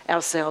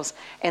ourselves.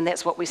 And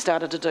that's what we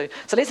started to do.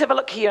 So let's have a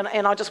look here,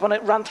 and I just want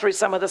to run through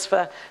some of this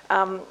for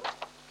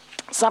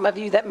some of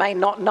you that may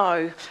not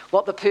know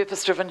what the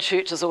Purpose-Driven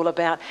Church is all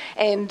about.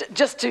 And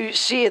just to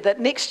share that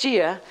next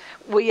year,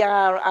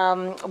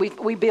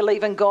 we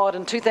believe in God.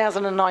 In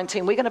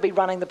 2019, we're going to be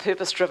running the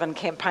Purpose-Driven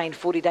campaign,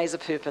 40 Days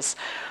of Purpose.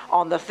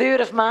 On the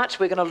 3rd of March,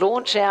 we're going to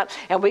launch out,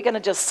 and we're going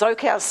to just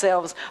soak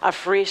ourselves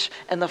afresh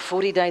in the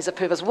 40 Days of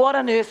Purpose. What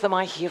on earth am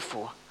I here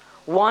for?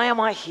 Why am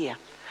I here?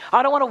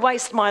 I don't want to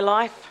waste my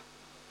life.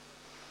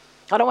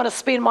 I don't want to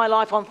spend my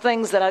life on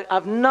things that are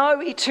of no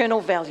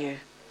eternal value.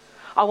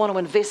 I want to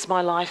invest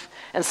my life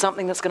in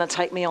something that's going to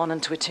take me on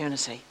into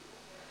eternity.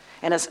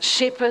 And as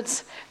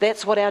shepherds,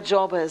 that's what our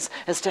job is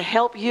to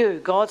help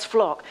you, God's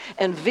flock,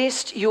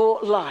 invest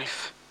your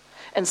life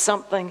in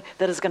something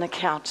that is going to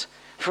count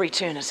for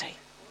eternity.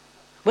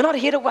 We're not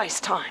here to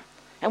waste time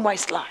and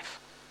waste life.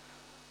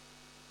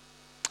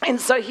 And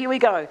so here we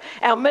go.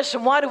 Our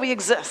mission, why do we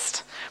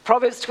exist?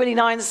 Proverbs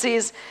 29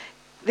 says,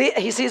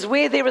 he says,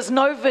 where there is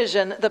no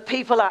vision, the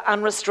people are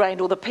unrestrained,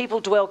 or the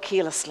people dwell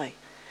carelessly.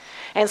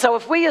 And so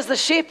if we as the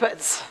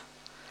shepherds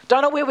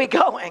don't know where we're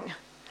going,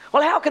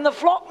 well, how can the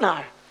flock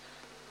know?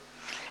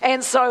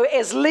 And so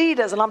as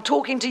leaders, and I'm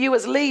talking to you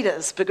as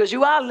leaders because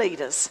you are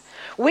leaders,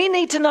 we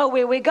need to know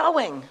where we're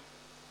going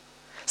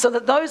so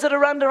that those that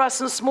are under us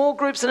in small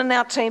groups and in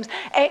our teams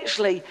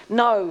actually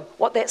know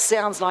what that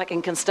sounds like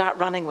and can start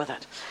running with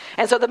it.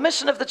 And so the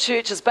mission of the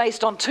church is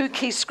based on two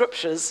key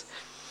scriptures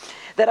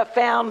that are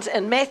found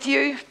in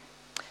Matthew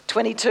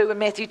 22 and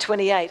Matthew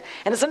 28.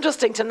 And it's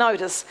interesting to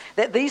notice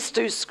that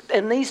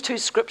in these two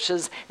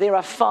scriptures, there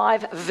are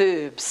 5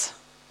 verbs.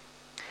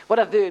 What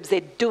are verbs?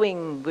 They're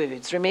doing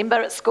words. Remember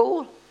at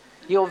school?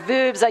 Your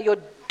verbs are your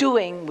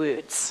doing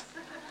words.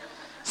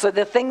 So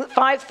the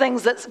 5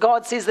 things that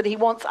God says that he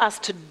wants us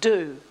to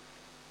do.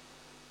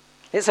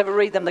 Let's have a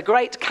read them. The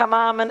Great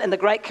Commandment and the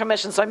Great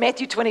Commission. So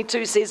Matthew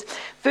 22 says,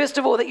 first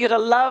of all, that you're to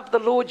love the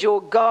Lord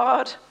your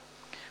God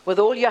with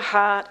all your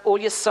heart, all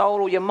your soul,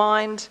 all your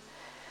mind.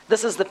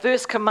 This is the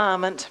first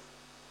commandment.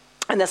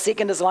 And the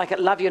second is like it,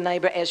 love your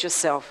neighbor as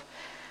yourself.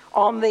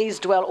 On these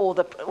dwell all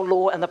the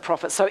law and the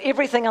prophets. So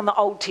everything in the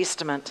Old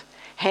Testament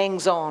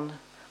hangs on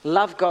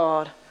love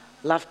God,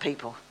 love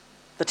people.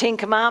 The 10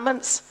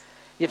 Commandments,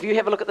 if you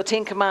have a look at the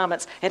 10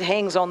 Commandments, it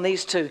hangs on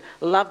these two.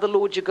 Love the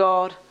Lord your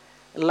God,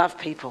 love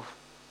people.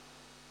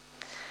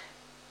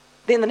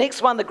 Then the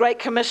next one, the Great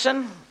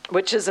Commission,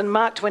 which is in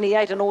Mark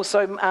 28 and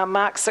also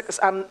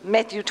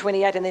Matthew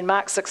 28 and then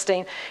Mark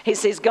 16. He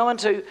says, go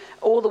into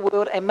all the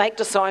world and make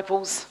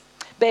disciples,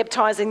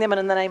 baptizing them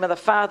in the name of the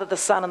Father, the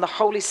Son, and the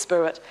Holy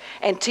Spirit,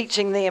 and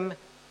teaching them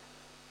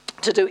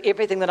to do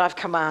everything that I've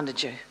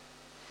commanded you.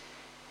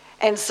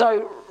 And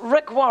so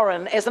Rick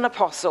Warren, as an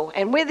apostle,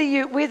 and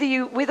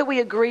whether we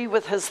agree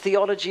with his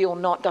theology or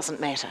not doesn't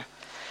matter,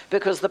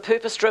 because the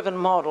purpose-driven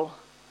model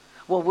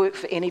will work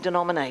for any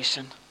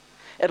denomination.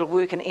 It'll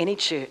work in any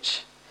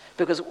church,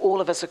 because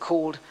all of us are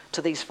called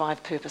to these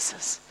 5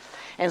 purposes.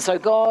 And so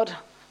God,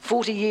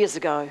 40 years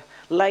ago,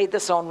 laid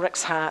this on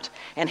Rick's heart,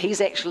 and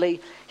he's actually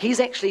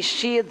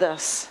shared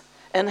this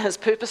in his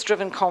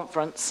purpose-driven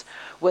conference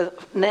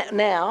with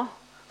now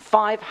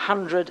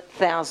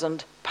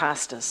 500,000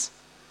 pastors.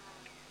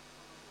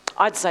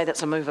 I'd say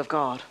that's a move of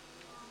God.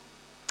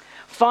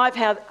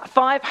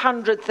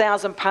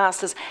 500,000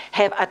 pastors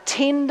have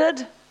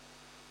attended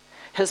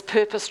his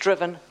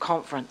purpose-driven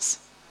conference.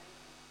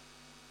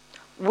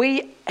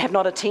 We have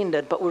not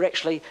attended, but we're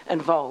actually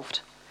involved.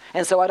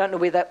 And so I don't know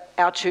whether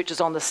our church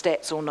is on the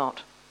stats or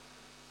not.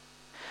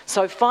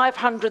 So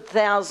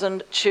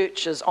 500,000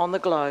 churches on the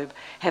globe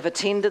have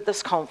attended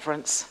this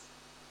conference.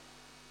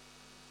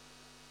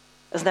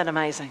 Isn't that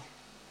amazing?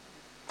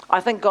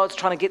 I think God's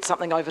trying to get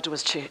something over to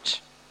his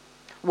church,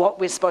 what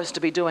we're supposed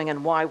to be doing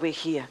and why we're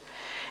here.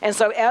 And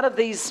so out of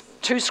these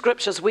 2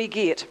 scriptures, we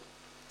get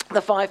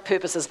the 5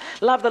 purposes.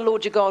 Love the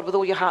Lord your God with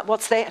all your heart.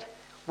 What's that?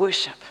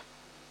 Worship.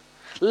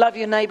 Love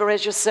your neighbor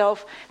as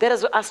yourself. That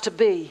is us to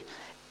be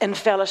in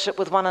fellowship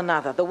with one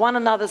another. The one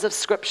another's of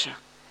Scripture.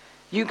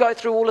 You go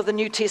through all of the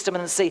New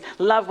Testament and see,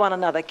 love one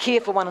another, care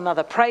for one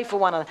another, pray for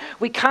one another.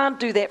 We can't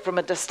do that from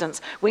a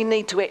distance. We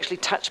need to actually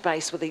touch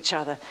base with each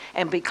other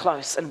and be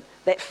close, and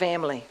that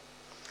family.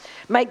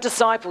 Make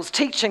disciples,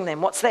 teaching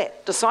them. What's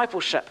that?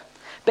 Discipleship.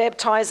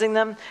 Baptizing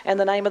them in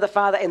the name of the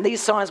Father, and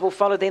these signs will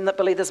follow them that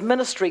believe. There's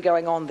ministry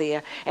going on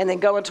there, and then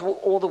go into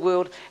all the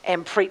world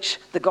and preach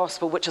the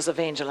gospel, which is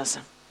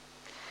evangelism.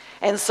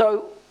 And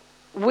so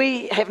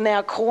we have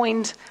now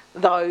coined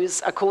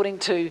those, according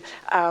to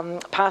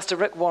Pastor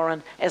Rick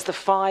Warren, as the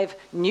 5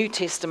 New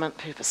Testament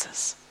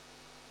purposes.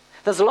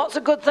 There's lots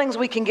of good things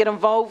we can get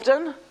involved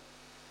in,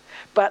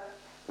 but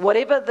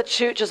whatever the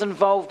church is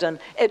involved in,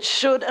 it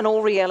should, in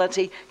all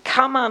reality,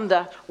 come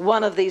under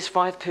one of these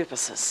 5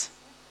 purposes.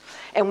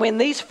 And when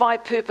these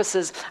 5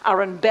 purposes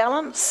are in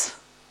balance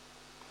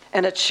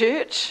in a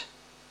church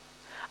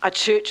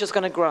is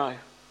going to grow.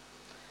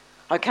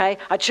 Okay?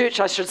 A church,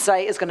 I should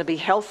say, is going to be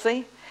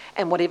healthy,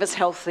 and whatever's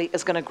healthy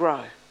is going to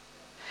grow.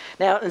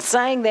 Now, in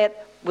saying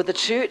that with the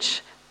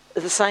church,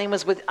 the same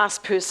as with us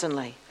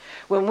personally.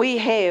 When we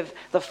have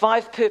the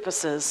 5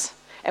 purposes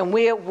and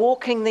we're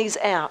walking these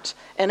out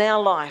in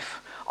our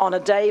life on a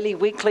daily,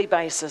 weekly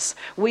basis,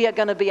 we are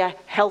going to be a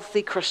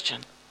healthy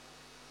Christian.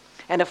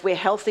 And if we're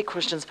healthy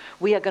Christians,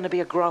 we are going to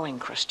be a growing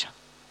Christian.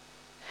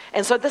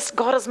 And so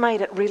God has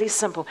made it really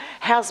simple.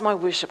 How's my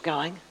worship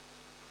going?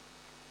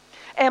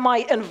 Am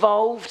I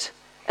involved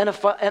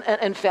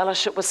in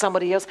fellowship with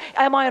somebody else?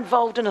 Am I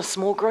involved in a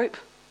small group?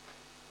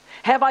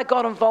 Have I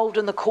got involved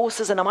in the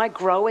courses, and am I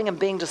growing and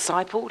being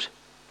discipled?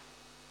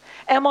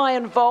 Am I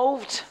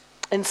involved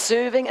in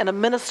serving in a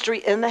ministry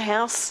in the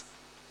house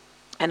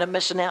and a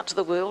mission out to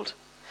the world?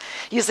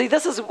 You see,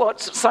 this is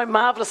what's so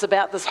marvelous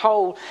about this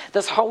whole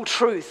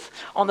truth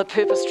on the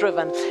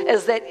purpose-driven,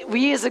 is that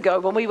years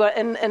ago when we were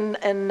in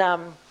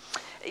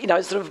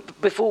sort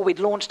of before we'd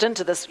launched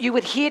into this, you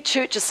would hear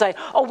churches say,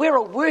 oh, we're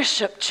a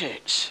worship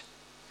church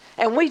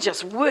and we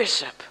just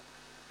worship.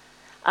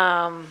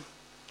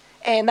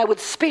 And they would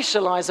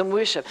specialise in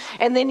worship.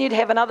 And then you'd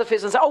have another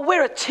person say, oh,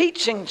 we're a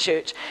teaching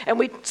church, and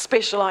we're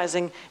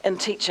specialising in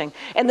teaching.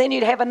 And then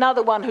you'd have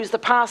another one who's the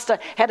pastor,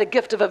 had a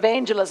gift of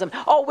evangelism.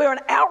 Oh, we're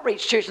an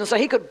outreach church, and so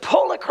he could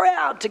pull a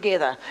crowd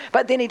together.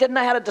 But then he didn't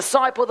know how to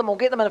disciple them or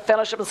get them in a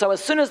fellowship, and so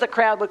as soon as the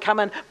crowd would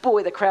come in,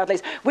 boy, the crowd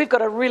leaves. We've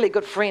got a really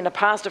good friend, a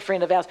pastor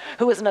friend of ours,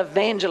 who is an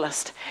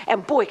evangelist.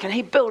 And boy, can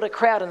he build a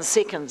crowd in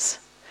seconds,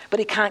 but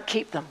he can't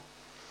keep them.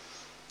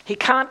 He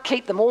can't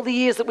keep them. All the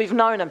years that we've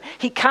known him,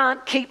 he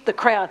can't keep the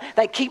crowd.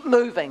 They keep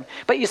moving.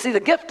 But you see the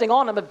gifting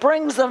on him, it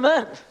brings them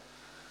in.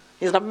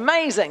 He's an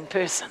amazing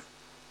person.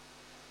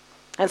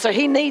 And so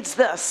he needs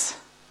this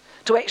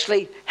to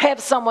actually have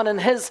someone in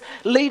his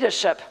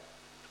leadership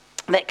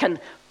that can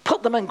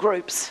put them in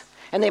groups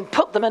and then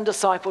put them in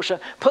discipleship,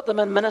 put them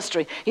in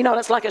ministry. And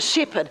it's like a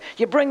shepherd.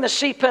 You bring the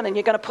sheep in and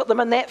you're going to put them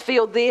in that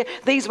field there.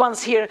 These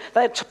ones here,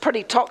 they're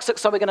pretty toxic,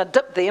 so we're going to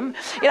dip them.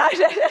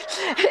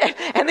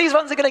 And these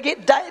ones are going to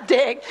get dagged.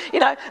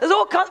 There's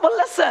all kinds. Well,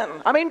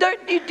 listen. I mean, do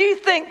you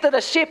think that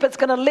a shepherd's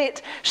going to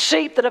let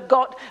sheep that have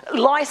got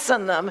lice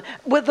in them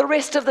with the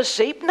rest of the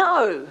sheep?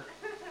 No.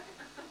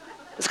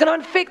 It's going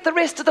to infect the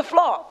rest of the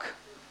flock.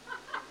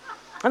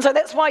 And so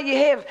that's why you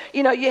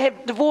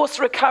have divorce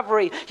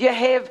recovery, you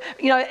have,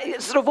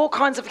 sort of all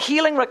kinds of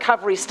healing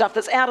recovery stuff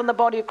that's out in the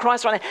body of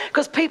Christ right now,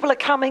 because people are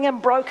coming in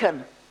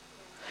broken.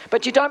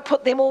 But you don't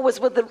put them always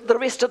with the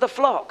rest of the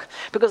flock,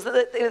 because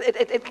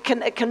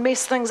it can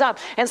mess things up.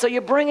 And so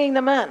you're bringing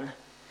them in.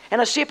 And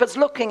a shepherd's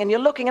looking, and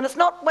you're looking, and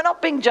we're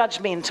not being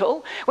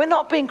judgmental, we're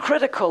not being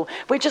critical,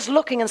 we're just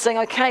looking and saying,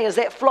 okay, is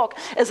that flock,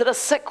 is it a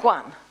sick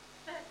one?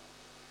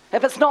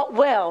 If it's not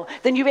well,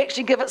 then you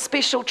actually give it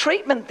special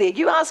treatment there.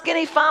 You ask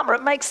any farmer,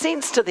 it makes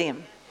sense to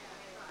them.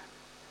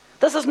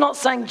 This is not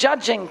saying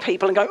judging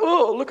people and going,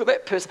 oh, look at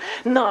that person.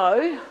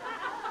 No.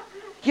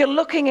 You're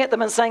looking at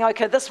them and saying,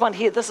 okay, this one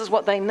here, this is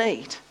what they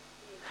need.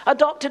 A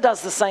doctor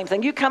does the same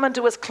thing. You come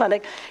into his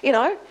clinic,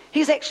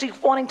 he's actually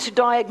wanting to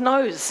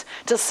diagnose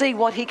to see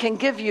what he can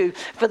give you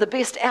for the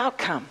best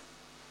outcome.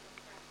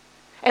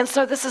 And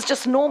so this is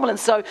just normal. And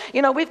so,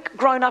 we've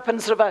grown up in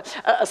sort of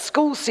a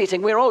school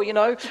setting where,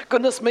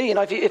 goodness me,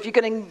 if you're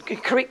getting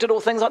corrected or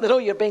things like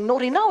that, you're being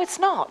naughty. No, it's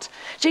not.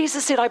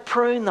 Jesus said, I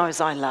prune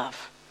those I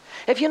love.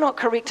 If you're not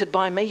corrected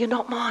by me, you're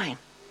not mine.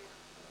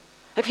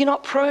 If you're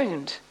not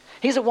pruned.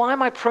 He said, why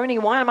am I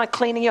pruning? Why am I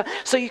cleaning you?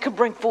 So you can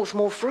bring forth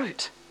more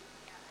fruit.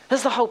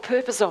 That's the whole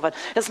purpose of it.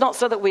 It's not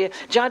so that we're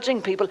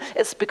judging people.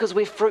 It's because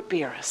we're fruit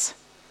bearers.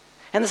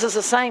 And this is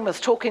the same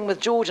with talking with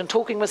George and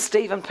talking with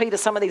Steve and Peter,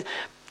 some of these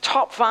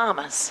top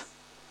farmers.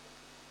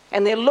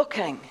 And they're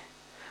looking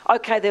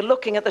at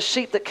the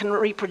sheep that can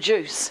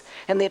reproduce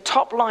and their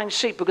top line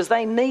sheep, because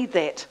they need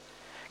that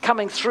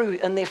coming through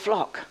in their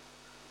flock.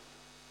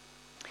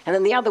 And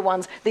then the other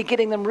ones, they're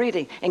getting them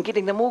ready and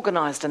getting them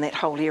organised in that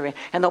whole area.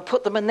 And they'll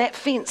put them in that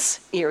fence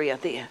area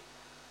there.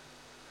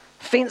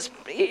 Fence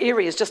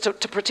areas just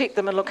to protect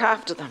them and look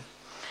after them.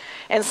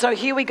 And so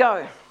here we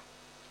go.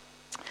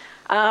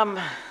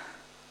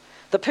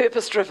 The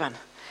purpose-driven.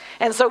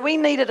 And so we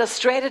needed a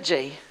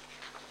strategy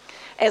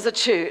as a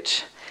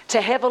church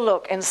to have a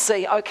look and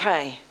see,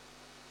 okay,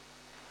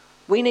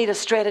 we need a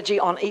strategy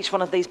on each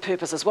one of these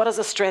purposes. What is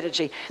a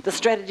strategy? The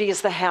strategy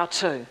is the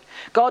how-to.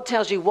 God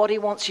tells you what he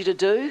wants you to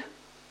do,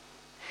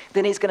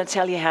 then he's going to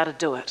tell you how to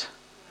do it.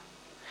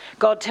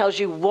 God tells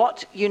you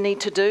what you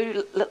need to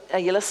do. Are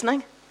you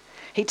listening?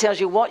 He tells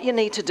you what you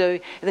need to do,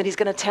 and then he's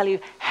going to tell you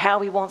how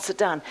he wants it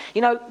done.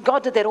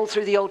 God did that all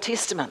through the Old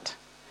Testament.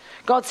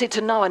 God said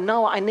to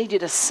Noah, I need you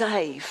to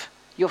save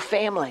your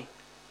family.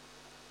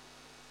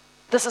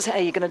 This is how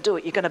you're going to do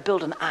it. You're going to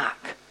build an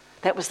ark.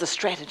 That was the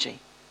strategy.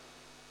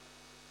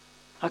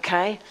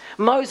 Okay?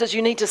 Moses,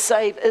 you need to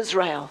save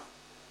Israel.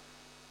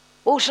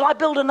 Well, shall I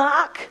build an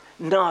ark?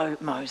 No,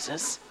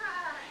 Moses.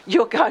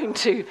 You're going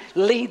to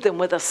lead them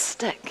with a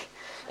stick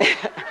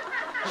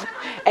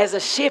as a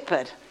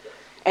shepherd.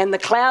 And the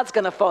cloud's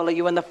going to follow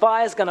you, and the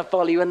fire's going to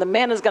follow you, and the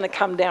manna's going to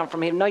come down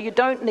from heaven. No, you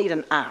don't need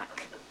an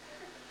ark.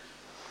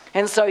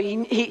 And so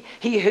he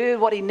heard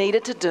what he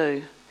needed to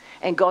do,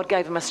 and God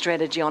gave him a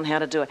strategy on how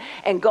to do it.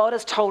 And God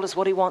has told us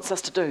what he wants us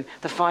to do,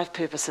 the 5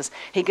 purposes.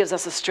 He gives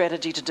us a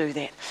strategy to do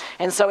that.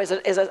 And so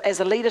as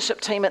a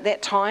leadership team at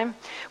that time,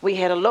 we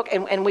had a look,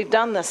 and we've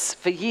done this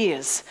for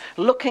years,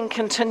 looking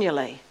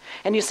continually.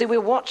 And you see,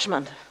 we're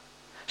watchmen.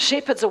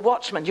 Shepherds are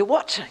watchmen. You're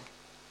watching.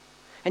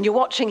 And you're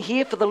watching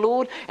here for the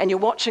Lord, and you're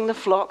watching the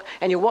flock,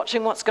 and you're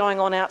watching what's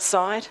going on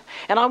outside.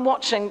 And I'm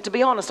watching, to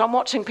be honest, I'm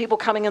watching people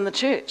coming in the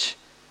church.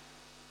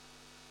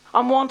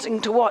 I'm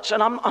wanting to watch,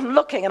 and I'm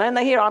looking, and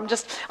in here I'll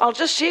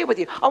just share with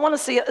you. I want to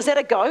see, is that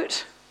a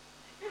goat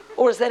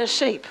or is that a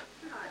sheep?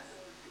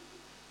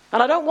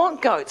 And I don't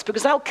want goats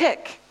because they'll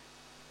kick.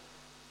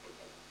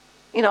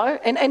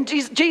 And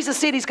Jesus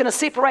said he's going to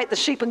separate the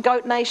sheep and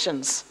goat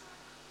nations.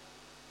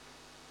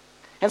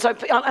 And so,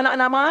 and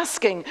I'm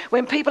asking,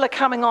 when people are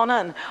coming on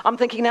in, I'm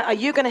thinking, now, are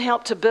you going to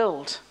help to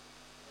build?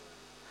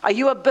 Are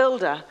you a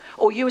builder,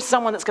 or are you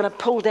someone that's going to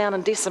pull down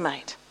and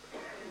decimate?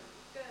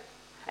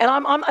 And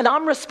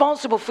I'm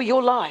responsible for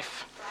your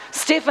life.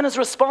 Stephen is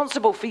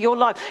responsible for your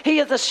life. He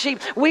is the sheep.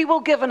 We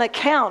will give an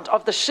account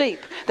of the sheep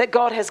that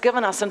God has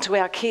given us into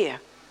our care.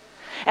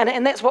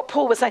 And that's what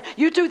Paul was saying.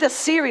 You do this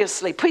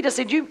seriously. Peter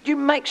said, you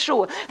make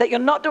sure that you're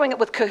not doing it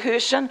with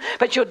coercion,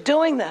 but you're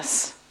doing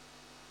this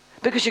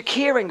because you're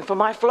caring for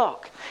my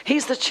flock.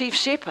 He's the chief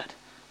shepherd.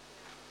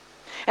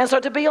 And so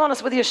to be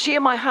honest with you, share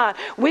my heart.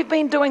 We've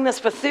been doing this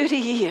for 30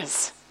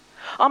 years.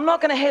 I'm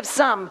not going to have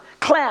some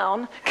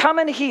clown come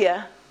in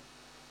here,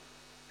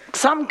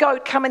 some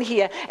goat come in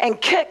here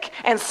and kick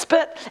and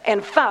spit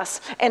and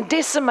fuss and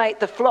decimate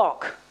the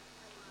flock.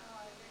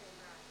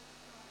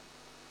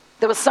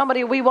 There was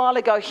somebody a wee while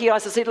ago here, I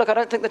said, look, I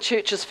don't think the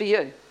church is for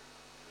you.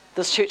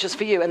 This church is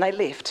for you. And they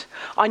left.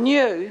 I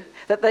knew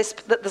that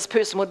this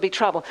person would be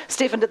trouble.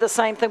 Stephen did the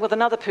same thing with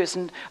another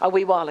person a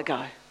wee while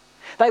ago.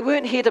 They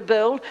weren't here to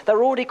build. They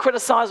were already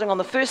criticising on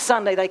the first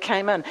Sunday they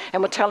came in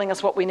and were telling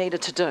us what we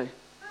needed to do.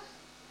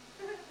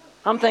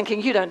 I'm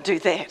thinking, you don't do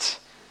that.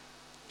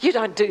 You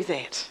don't do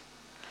that.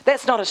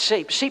 That's not a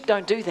sheep. Sheep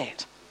don't do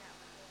that.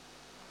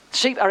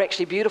 Sheep are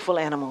actually beautiful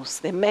animals.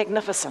 They're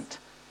magnificent.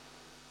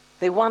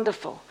 They're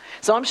wonderful.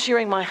 So I'm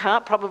sharing my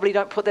heart. Probably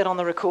don't put that on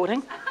the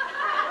recording.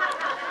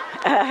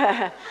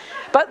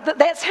 But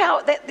that's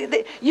how,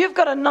 you've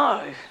got to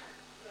know.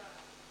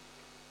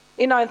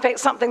 You know, in fact,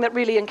 something that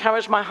really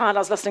encouraged my heart, I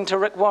was listening to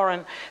Rick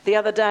Warren the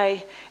other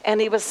day, and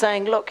he was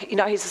saying, look, you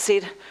know, he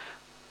said,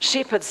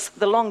 shepherds,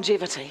 the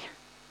longevity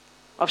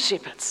of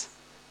shepherds.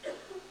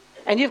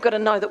 And you've got to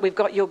know that we've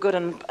got your good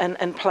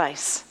in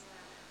place.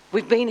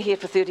 We've been here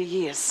for 30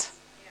 years,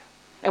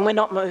 and we're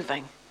not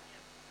moving.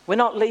 We're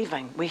not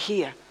leaving. We're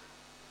here.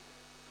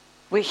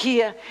 We're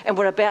here, and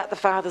we're about the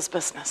Father's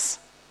business.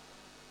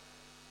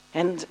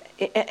 And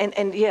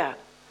yeah,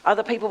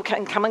 other people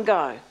can come and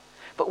go,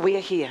 but we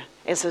are here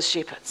as his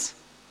shepherds.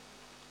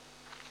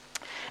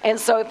 And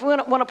so if we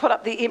want to put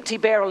up the empty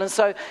barrel, and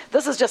so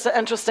this is just an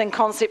interesting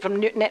concept from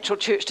natural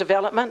church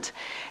development.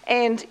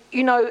 And,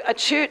 you know, a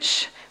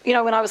church, you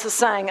know, when I was just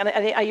saying, and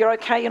are you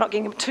okay? You're not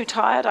getting too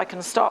tired? I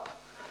can stop.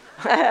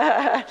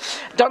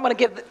 Don't want to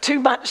give too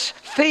much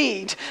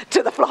feed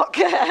to the flock.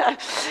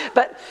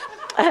 But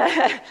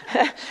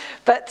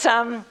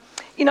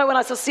you know, when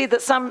I said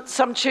that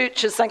some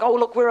churches think, oh,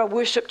 look, we're a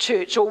worship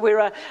church, or we're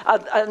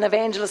an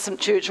evangelism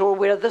church, or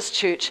we're this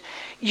church.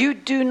 You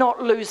do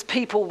not lose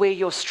people where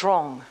you're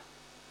strong.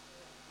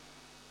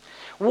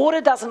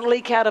 Water doesn't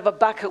leak out of a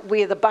bucket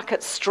where the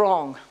bucket's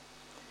strong.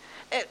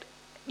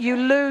 You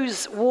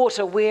lose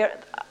water where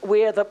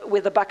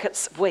the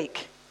bucket's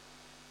weak.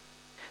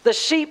 The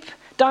sheep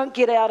don't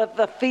get out of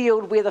the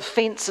field where the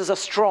fences are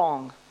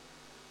strong.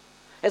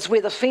 It's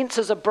where the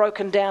fences are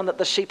broken down that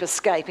the sheep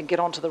escape and get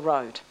onto the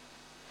road.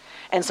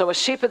 And so a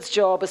shepherd's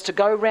job is to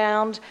go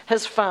round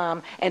his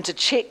farm and to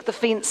check the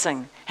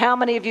fencing. How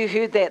many of you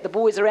heard that? The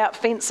boys are out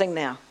fencing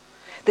now.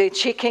 They're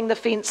checking the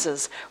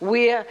fences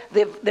where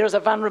there is a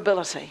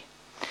vulnerability.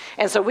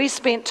 And so we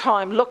spent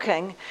time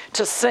looking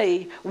to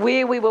see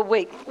where we were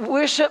weak.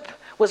 Worship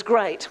was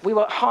great. We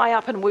were high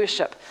up in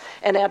worship.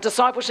 And our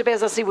discipleship,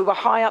 as I said, we were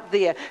high up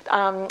there.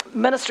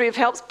 Ministry of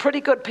Help's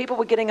pretty good. People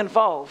were getting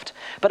involved.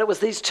 But it was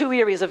these two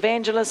areas,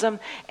 evangelism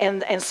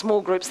and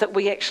small groups, that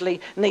we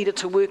actually needed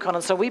to work on.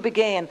 And so we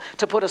began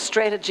to put a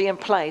strategy in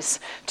place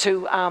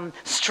to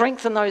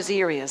strengthen those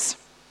areas.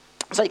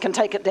 So you can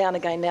take it down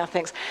again now,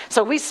 thanks.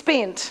 So we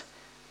spent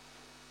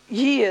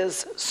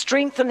years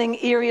strengthening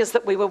areas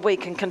that we were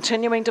weak and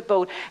continuing to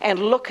build and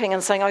looking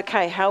and saying,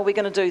 okay, how are we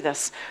going to do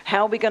this?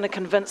 How are we going to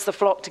convince the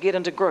flock to get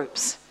into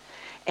groups?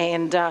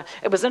 And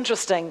it was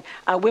interesting,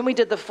 when we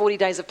did the 40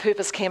 Days of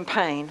Purpose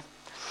campaign,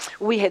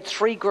 we had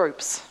 3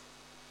 groups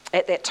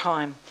at that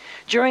time.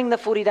 During the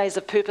 40 Days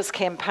of Purpose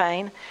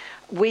campaign,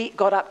 we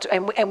got up to,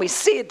 and we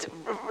said,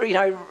 you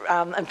know,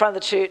 in front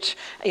of the church,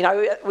 you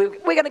know, we're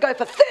going to go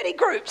for 30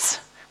 groups.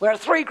 We're at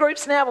 3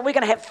 groups now, but we're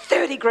going to have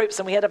 30 groups.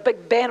 And we had a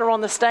big banner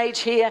on the stage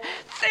here,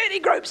 30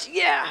 groups,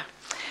 yeah.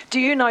 Do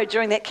you know,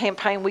 during that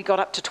campaign, we got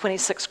up to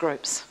 26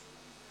 groups.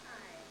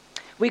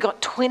 We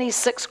got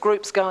 26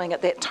 groups going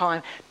at that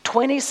time.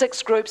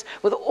 26 groups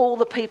with all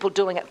the people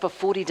doing it for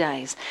 40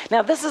 days.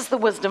 Now, this is the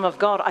wisdom of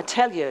God, I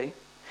tell you.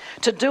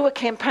 To do a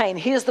campaign,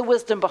 here's the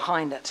wisdom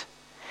behind it.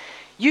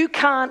 You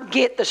can't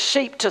get the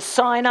sheep to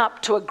sign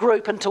up to a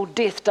group until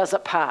death does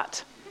it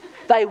part.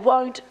 They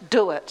won't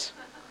do it.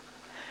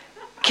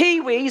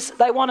 Kiwis,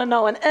 they want to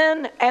know an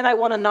in and they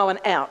want to know an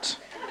out.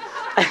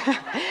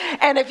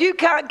 And if you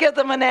can't give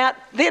them an out,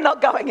 they're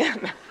not going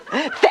in.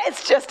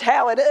 That's just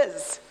how it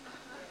is.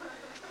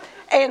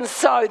 And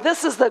so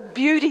this is the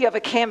beauty of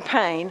a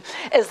campaign,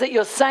 is that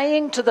you're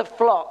saying to the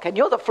flock, and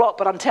you're the flock,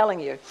 but I'm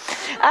telling you,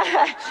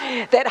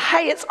 that,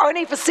 hey, it's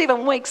only for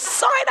 7 weeks,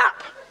 sign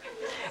up.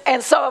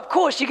 And so, of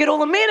course, you get all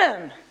the men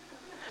in,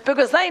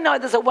 because they know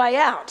there's a way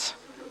out.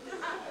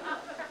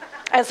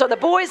 And so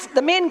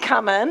the men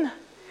come in,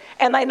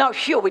 and they know,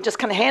 phew, we just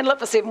can handle it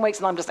for 7 weeks,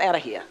 and I'm just out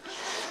of here.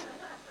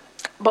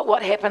 But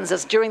what happens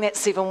is, during that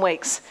 7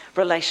 weeks,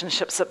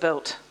 relationships are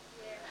built.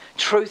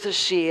 truth is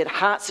shared,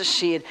 hearts are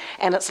shared,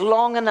 and it's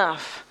long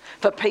enough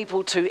for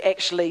people to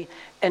actually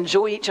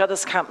enjoy each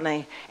other's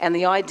company. And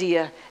the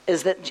idea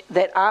is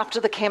that after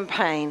the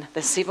campaign,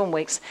 the 7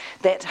 weeks,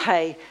 that,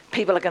 hey,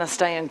 people are going to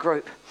stay in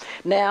group.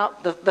 Now,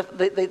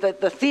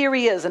 the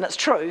theory is, and it's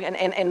true,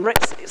 and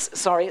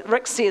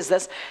Rick says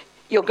this,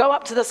 you'll go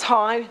up to this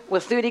high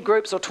with 30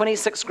 groups or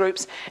 26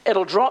 groups,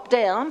 it'll drop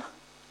down,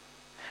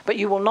 but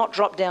you will not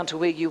drop down to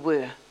where you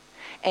were.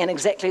 And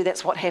exactly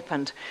that's what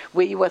happened.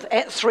 We were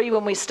at 3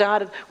 when we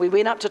started, we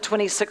went up to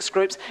 26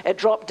 groups, it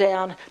dropped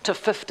down to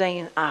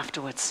 15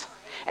 afterwards.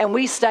 And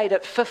we stayed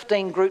at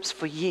 15 groups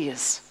for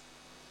years,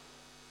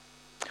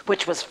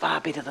 which was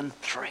far better than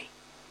 3.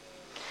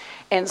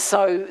 And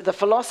so the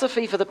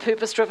philosophy for the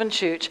purpose-driven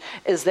church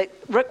is that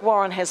Rick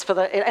Warren has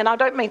and I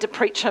don't mean to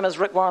preach him as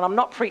Rick Warren, I'm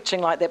not preaching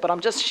like that, but I'm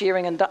just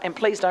sharing, and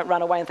please don't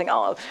run away and think,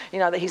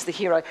 that he's the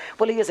hero.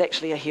 Well, he is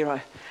actually a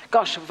hero.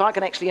 Gosh, if I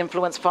can actually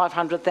influence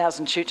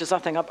 500,000 churches, I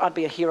think I'd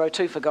be a hero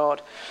too for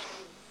God.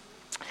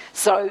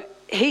 So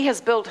he has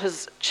built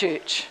his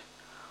church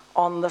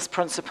on this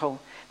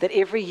principle that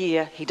every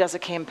year he does a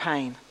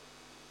campaign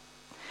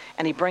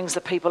and he brings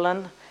the people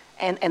in,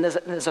 and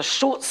there's a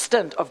short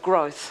stint of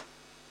growth.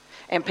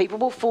 And people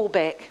will fall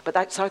back, but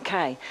that's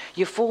okay.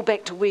 You fall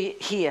back to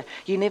here.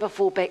 You never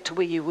fall back to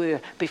where you were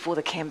before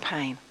the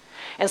campaign.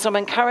 And so I'm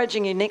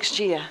encouraging you next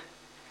year,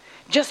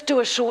 just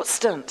do a short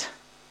stint.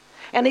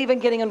 And even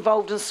getting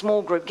involved in a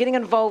small group, getting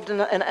involved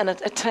in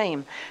a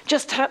team.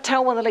 Just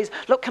tell one of the leaders,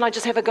 look, can I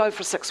just have a go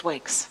for 6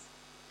 weeks?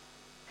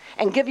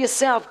 And give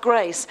yourself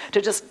grace to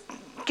just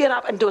get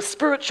up and do a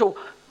spiritual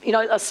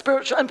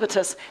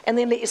impetus, and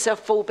then let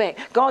yourself fall back.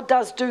 God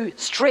does do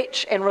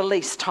stretch and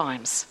release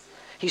times.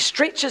 He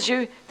stretches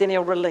you, then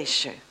he'll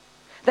release you.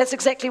 That's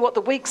exactly what the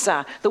weeks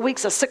are. The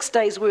weeks are 6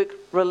 days work,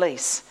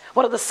 release.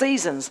 What are the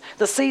seasons?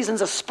 The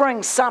seasons are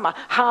spring, summer,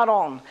 hard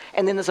on,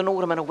 and then there's an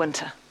autumn and a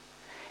winter.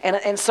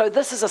 And so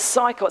this is a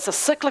cycle. It's a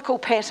cyclical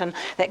pattern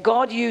that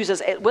God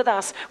uses with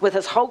us, with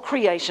his whole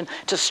creation,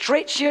 to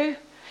stretch you,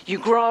 you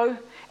grow,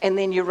 and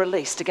then you're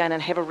released again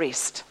and have a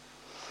rest.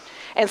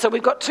 And so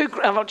we've got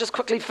I'm just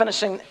quickly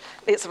finishing.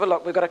 Let's have a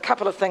look. We've got a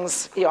couple of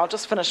things here. I'll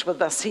just finish with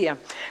this here.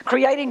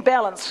 Creating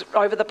balance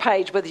over the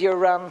page with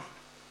your...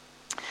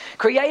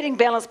 creating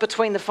balance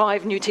between the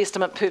 5 New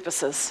Testament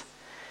purposes.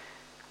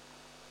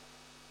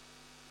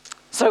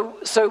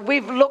 So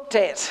we've looked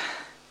at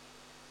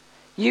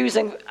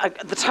using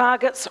the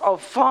targets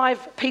of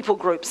 5 people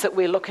groups that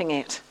we're looking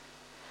at,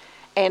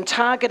 and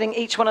targeting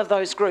each one of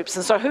those groups.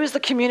 And so who's the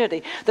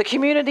community? The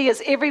community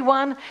is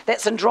everyone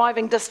that's in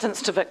driving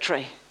distance to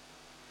victory.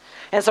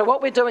 And so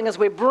what we're doing is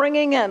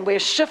we're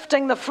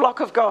shifting the flock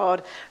of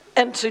God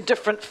into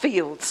different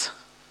fields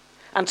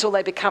until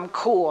they become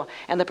core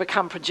and they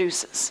become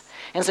producers.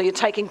 And so you're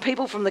taking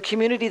people from the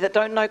community that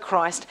don't know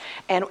Christ,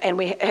 and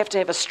we have to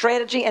have a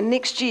strategy. And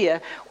next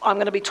year, I'm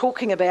going to be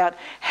talking about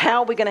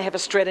how we're going to have a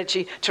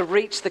strategy to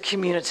reach the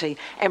community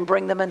and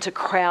bring them into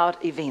crowd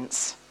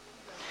events.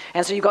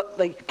 And so you've got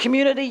the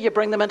community, you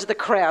bring them into the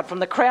crowd. From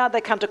the crowd, they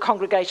come to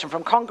congregation.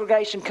 From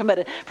congregation,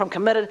 committed. From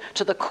committed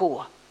to the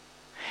core.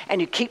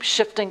 And you keep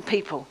shifting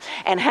people.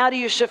 And how do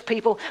you shift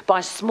people?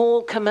 By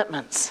small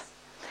commitments.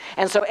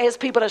 And so as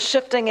people are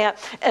shifting out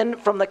in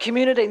from the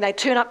community, and they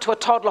turn up to a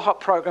toddler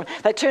hop program,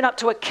 they turn up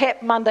to a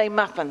CAP Monday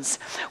muffins,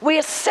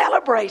 we're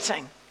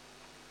celebrating.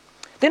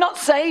 They're not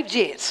saved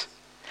yet,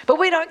 but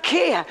we don't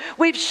care.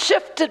 We've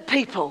shifted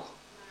people.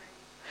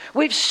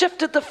 We've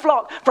shifted the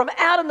flock from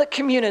out in the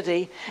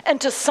community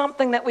into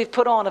something that we've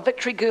put on, a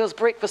Victory Girls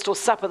breakfast or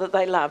supper that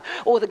they love,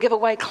 or the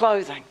giveaway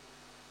clothing.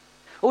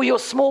 Or your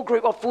small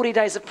group of 40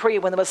 days of prayer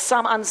when there was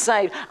some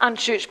unsaved,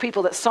 unchurched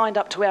people that signed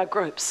up to our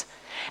groups.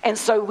 And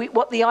so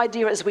what the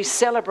idea is, we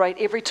celebrate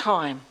every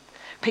time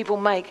people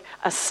make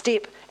a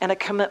step and a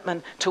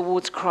commitment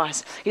towards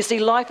Christ. You see,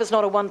 life is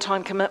not a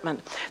one-time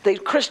commitment. The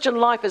Christian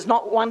life is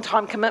not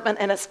one-time commitment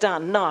and it's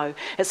done. No,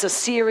 it's a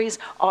series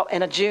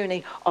and a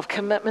journey of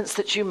commitments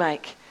that you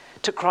make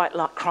to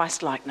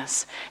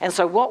Christ-likeness. And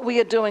so what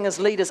we are doing as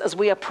leaders is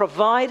we are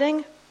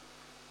providing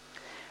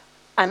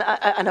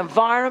an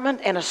environment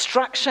and a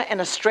structure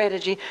and a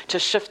strategy to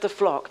shift the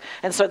flock.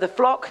 And so the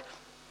flock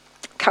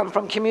come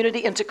from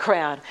community into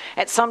crowd.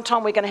 At some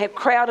time we're going to have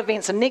crowd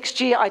events, and next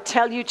year, I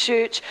tell you,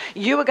 church,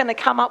 you are going to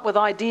come up with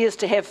ideas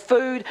to have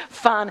food,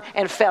 fun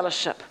and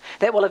fellowship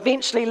that will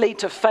eventually lead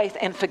to faith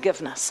and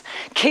forgiveness.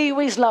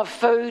 Kiwis love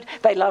food,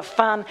 they love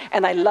fun,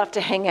 and they love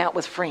to hang out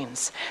with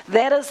friends.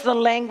 That is the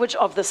language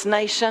of this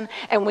nation,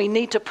 and we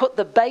need to put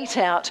the bait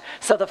out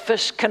so the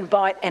fish can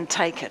bite and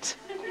take it.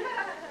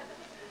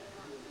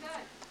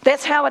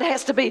 That's how it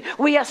has to be.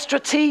 We are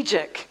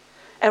strategic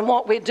in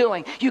what we're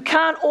doing. You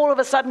can't all of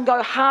a sudden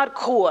go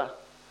hardcore.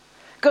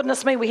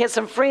 Goodness me, we had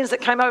some friends that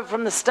came over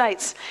from the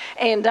States,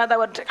 and they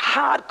were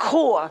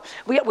hardcore.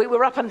 We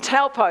were up in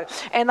Taupo,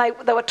 and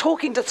they were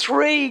talking to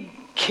 3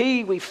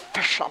 Kiwi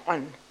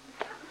fishermen.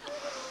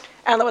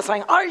 And they were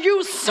saying, "Are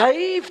you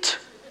saved?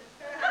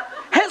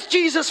 Has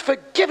Jesus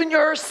forgiven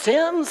your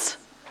sins?"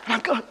 And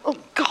I'm going, "Oh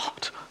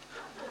God."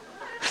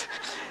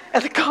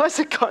 And the guys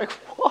are going,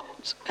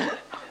 "What?"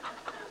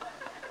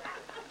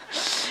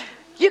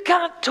 You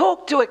can't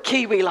talk to a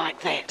Kiwi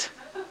like that.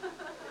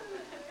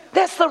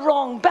 That's the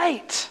wrong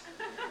bait.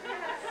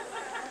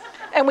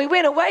 And we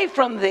went away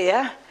from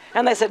there,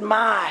 and they said,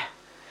 my,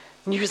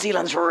 New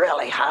Zealand's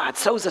really hard.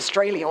 So's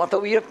Australia. I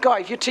thought, well,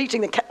 if you're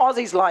teaching the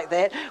Aussies like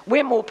that,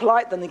 we're more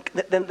polite than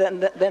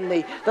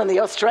the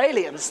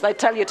Australians. They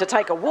tell you to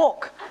take a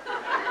walk.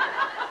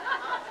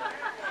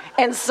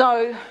 And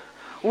so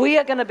we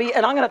are going to be,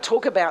 and I'm going to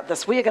talk about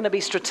this, we are going to be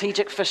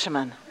strategic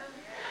fishermen.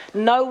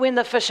 Know when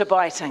the fish are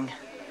biting.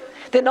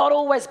 They're not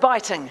always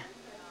biting.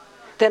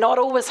 They're not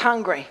always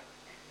hungry.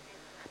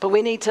 But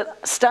we need to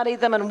study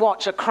them and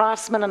watch. A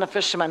craftsman and a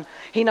fisherman,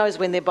 he knows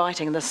when they're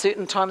biting. And there's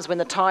certain times when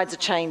the tides are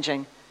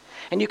changing.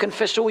 And you can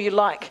fish all you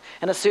like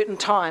in a certain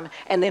time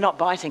and they're not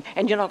biting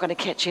and you're not going to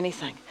catch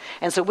anything.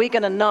 And so we're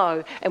going to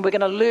know and we're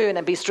going to learn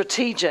and be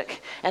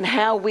strategic in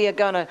how we are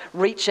going to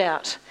reach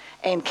out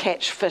and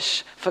catch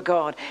fish for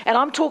God. And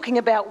I'm talking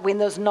about when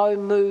there's no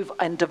move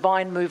and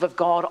divine move of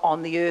God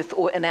on the earth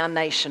or in our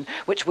nation,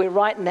 which we're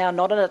right now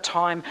not in a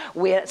time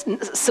where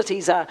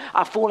cities are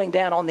falling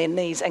down on their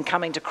knees and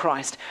coming to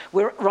Christ.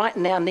 We're right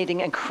now needing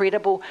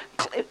incredibly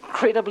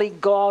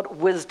God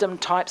wisdom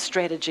type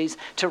strategies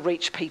to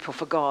reach people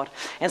for God.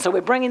 And so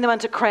we're bringing them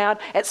into crowd.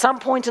 At some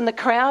point in the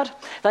crowd,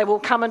 they will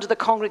come into the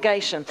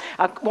congregation.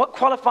 What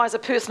qualifies a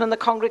person in the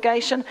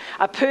congregation?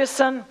 A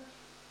person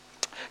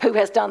who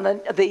has done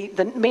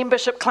the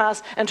membership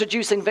class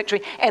introducing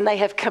Victory, and they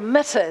have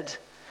committed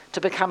to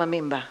become a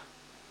member.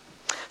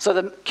 So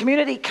the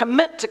community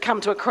commit to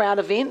come to a crowd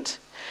event.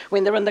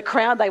 When they're in the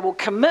crowd, they will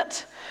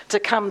commit to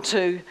come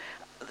to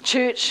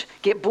church,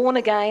 get born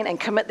again and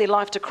commit their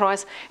life to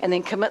Christ, and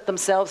then commit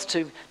themselves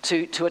to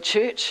a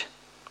church,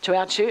 to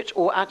our church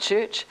or our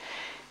church.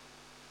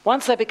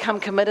 Once they become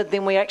committed,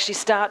 then we actually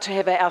start to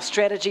have our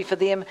strategy for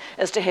them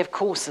is to have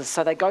courses.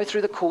 So they go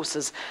through the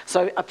courses.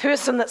 So a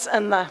person that's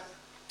in the...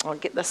 I'll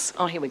get this.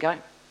 Oh, here we go.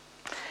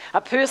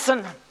 A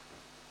person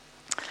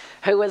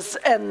who is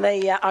in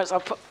the...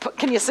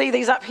 can you see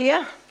these up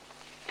here?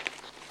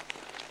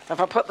 If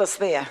I put this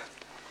there.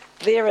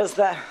 There is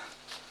the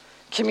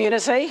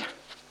community.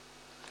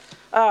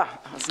 Oh,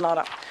 it's not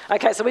up.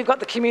 Okay, so we've got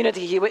the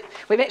community here.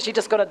 We've actually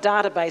just got a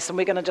database and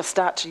we're going to just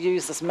start to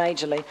use this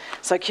majorly.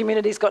 So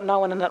community's got no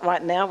one in it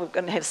right now. We're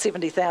going to have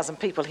 70,000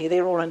 people here.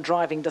 They're all in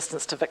driving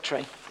distance to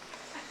Victory.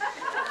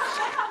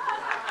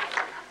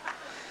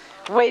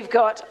 We've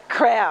got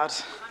crowd.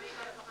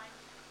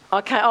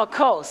 Okay, oh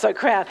cool, so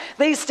crowd.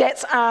 These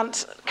stats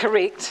aren't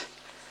correct.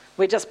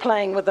 We're just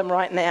playing with them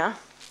right now.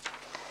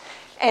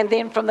 And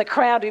then from the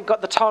crowd, we've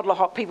got the toddler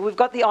hop people. We've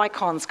got the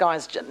icons,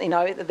 guys, you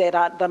know, that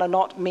are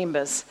not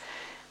members.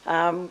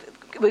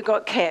 We've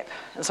got CAP,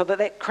 and so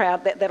that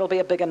crowd, that'll be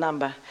a bigger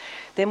number.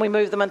 Then we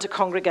move them into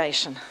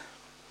congregation.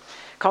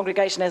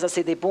 Congregation, as I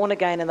said, they're born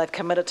again and they've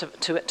committed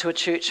to a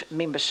church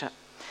membership.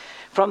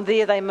 From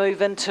there, they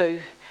move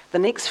into the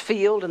next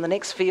field, and the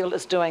next field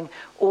is doing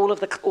all of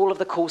the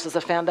courses,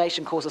 the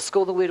foundation courses,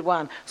 School of the Word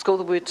 1, School of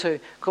the Word 2,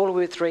 School of the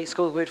Word 3,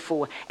 School of the Word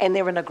 4, and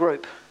they're in a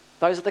group.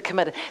 Those are the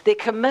committed. They're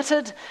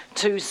committed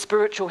to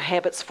spiritual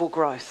habits for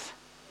growth.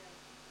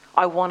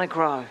 I want to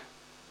grow.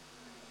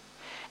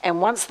 And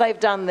once they've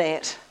done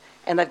that,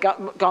 and they've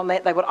gone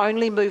that, they would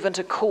only move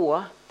into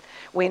core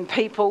when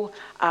people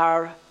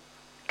are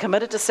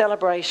committed to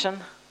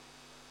celebration,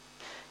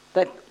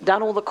 they've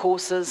done all the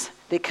courses,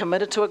 they're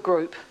committed to a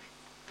group.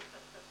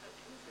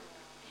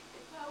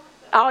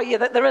 Oh yeah,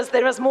 there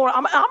is more.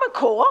 I'm a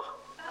core.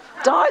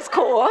 Di's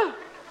core.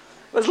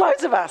 There's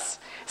loads of us.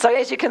 So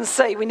as you can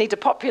see, we need to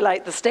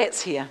populate the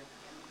stats here.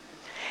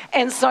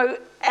 And so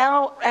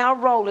our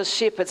role as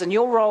shepherds and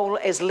your role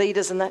as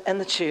leaders in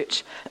the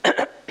church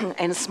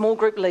and small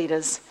group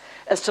leaders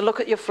is to look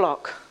at your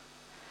flock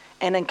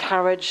and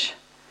encourage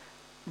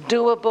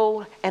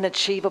doable and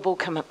achievable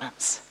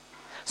commitments.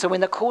 So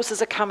when the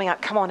courses are coming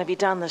up, come on, have you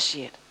done this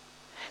yet?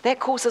 That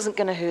course isn't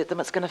going to hurt them,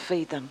 it's going to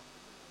feed them.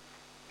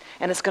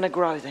 And it's going to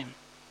grow them.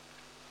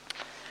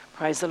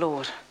 Praise the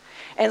Lord.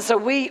 And so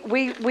we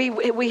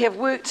have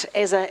worked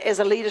as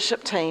a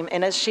leadership team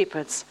and as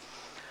shepherds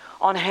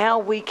on how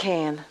we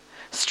can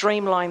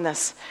streamline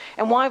this.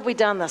 And why have we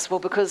done this? Well,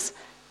 because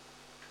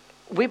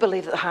we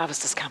believe that the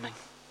harvest is coming.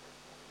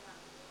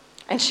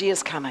 And she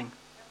is coming.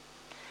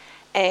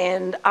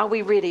 And are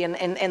we ready?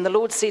 And the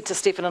Lord said to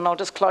Stephen, and I'll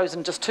just close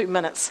in just 2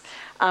 minutes.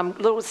 The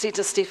Lord said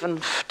to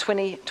Stephen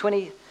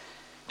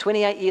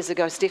 28 years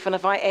ago, Stephen,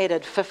 if I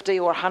added 50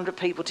 or 100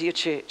 people to your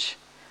church,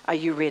 are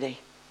you ready?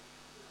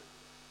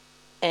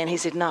 And he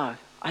said, no,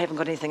 I haven't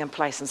got anything in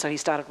place. And so he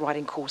started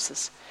writing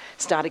courses,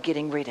 started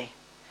getting ready.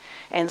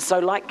 And so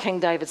like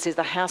King David says,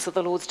 the house of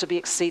the Lord's to be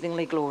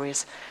exceedingly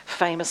glorious,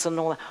 famous in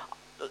all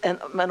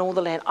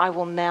the land. I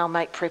will now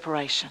make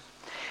preparation.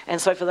 And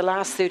so for the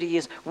last 30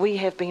 years, we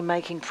have been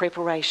making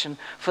preparation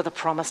for the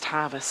promised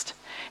harvest.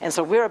 And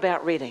so we're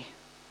about ready.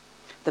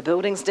 The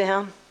building's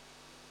down.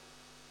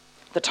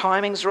 The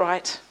timing's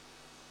right.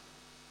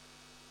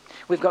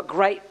 We've got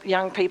great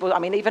young people. I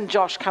mean, even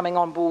Josh coming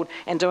on board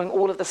and doing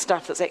all of the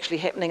stuff that's actually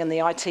happening in the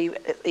IT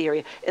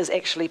area is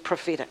actually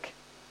prophetic.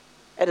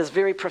 It is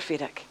very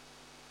prophetic.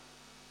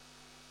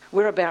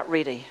 We're about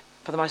ready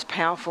for the most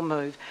powerful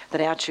move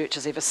that our church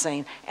has ever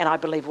seen, and I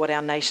believe what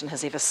our nation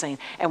has ever seen.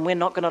 And we're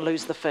not going to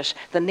lose the fish.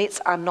 The nets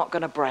are not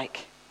going to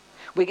break.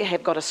 We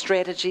have got a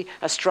strategy,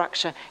 a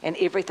structure, and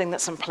everything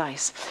that's in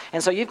place.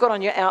 And so you've got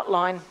on your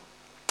outline,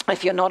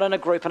 if you're not in a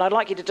group, and I'd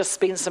like you to just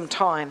spend some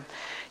time,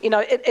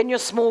 in your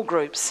small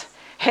groups,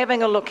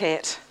 having a look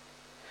at,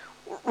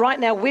 right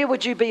now, where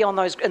would you be in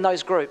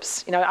those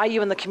groups? Are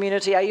you in the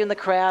community? Are you in the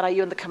crowd? Are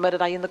you in the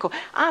committed? Are you in the call?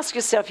 Ask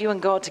yourself, you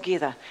and God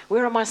together,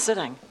 where am I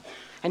sitting?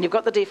 And you've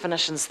got the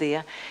definitions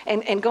there.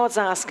 And God's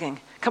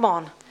asking, come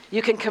on,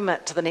 you can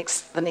commit to the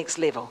next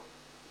level.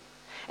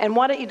 And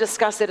why don't you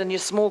discuss that in your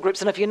small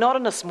groups? And if you're not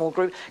in a small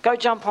group, go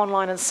jump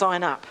online and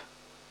sign up.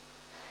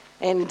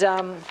 And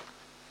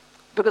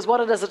because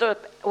what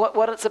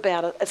it's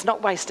about, it's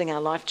not wasting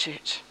our life,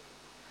 church.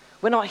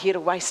 We're not here to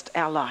waste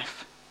our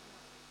life.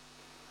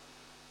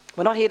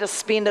 We're not here to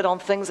spend it on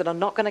things that are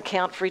not going to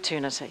count for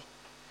eternity.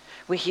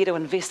 We're here to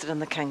invest it in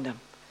the kingdom.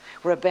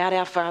 We're about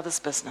our Father's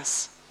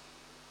business.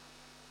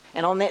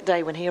 And on that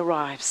day when he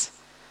arrives,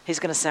 he's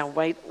going to say,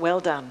 well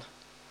done,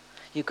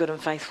 you good and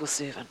faithful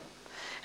servant.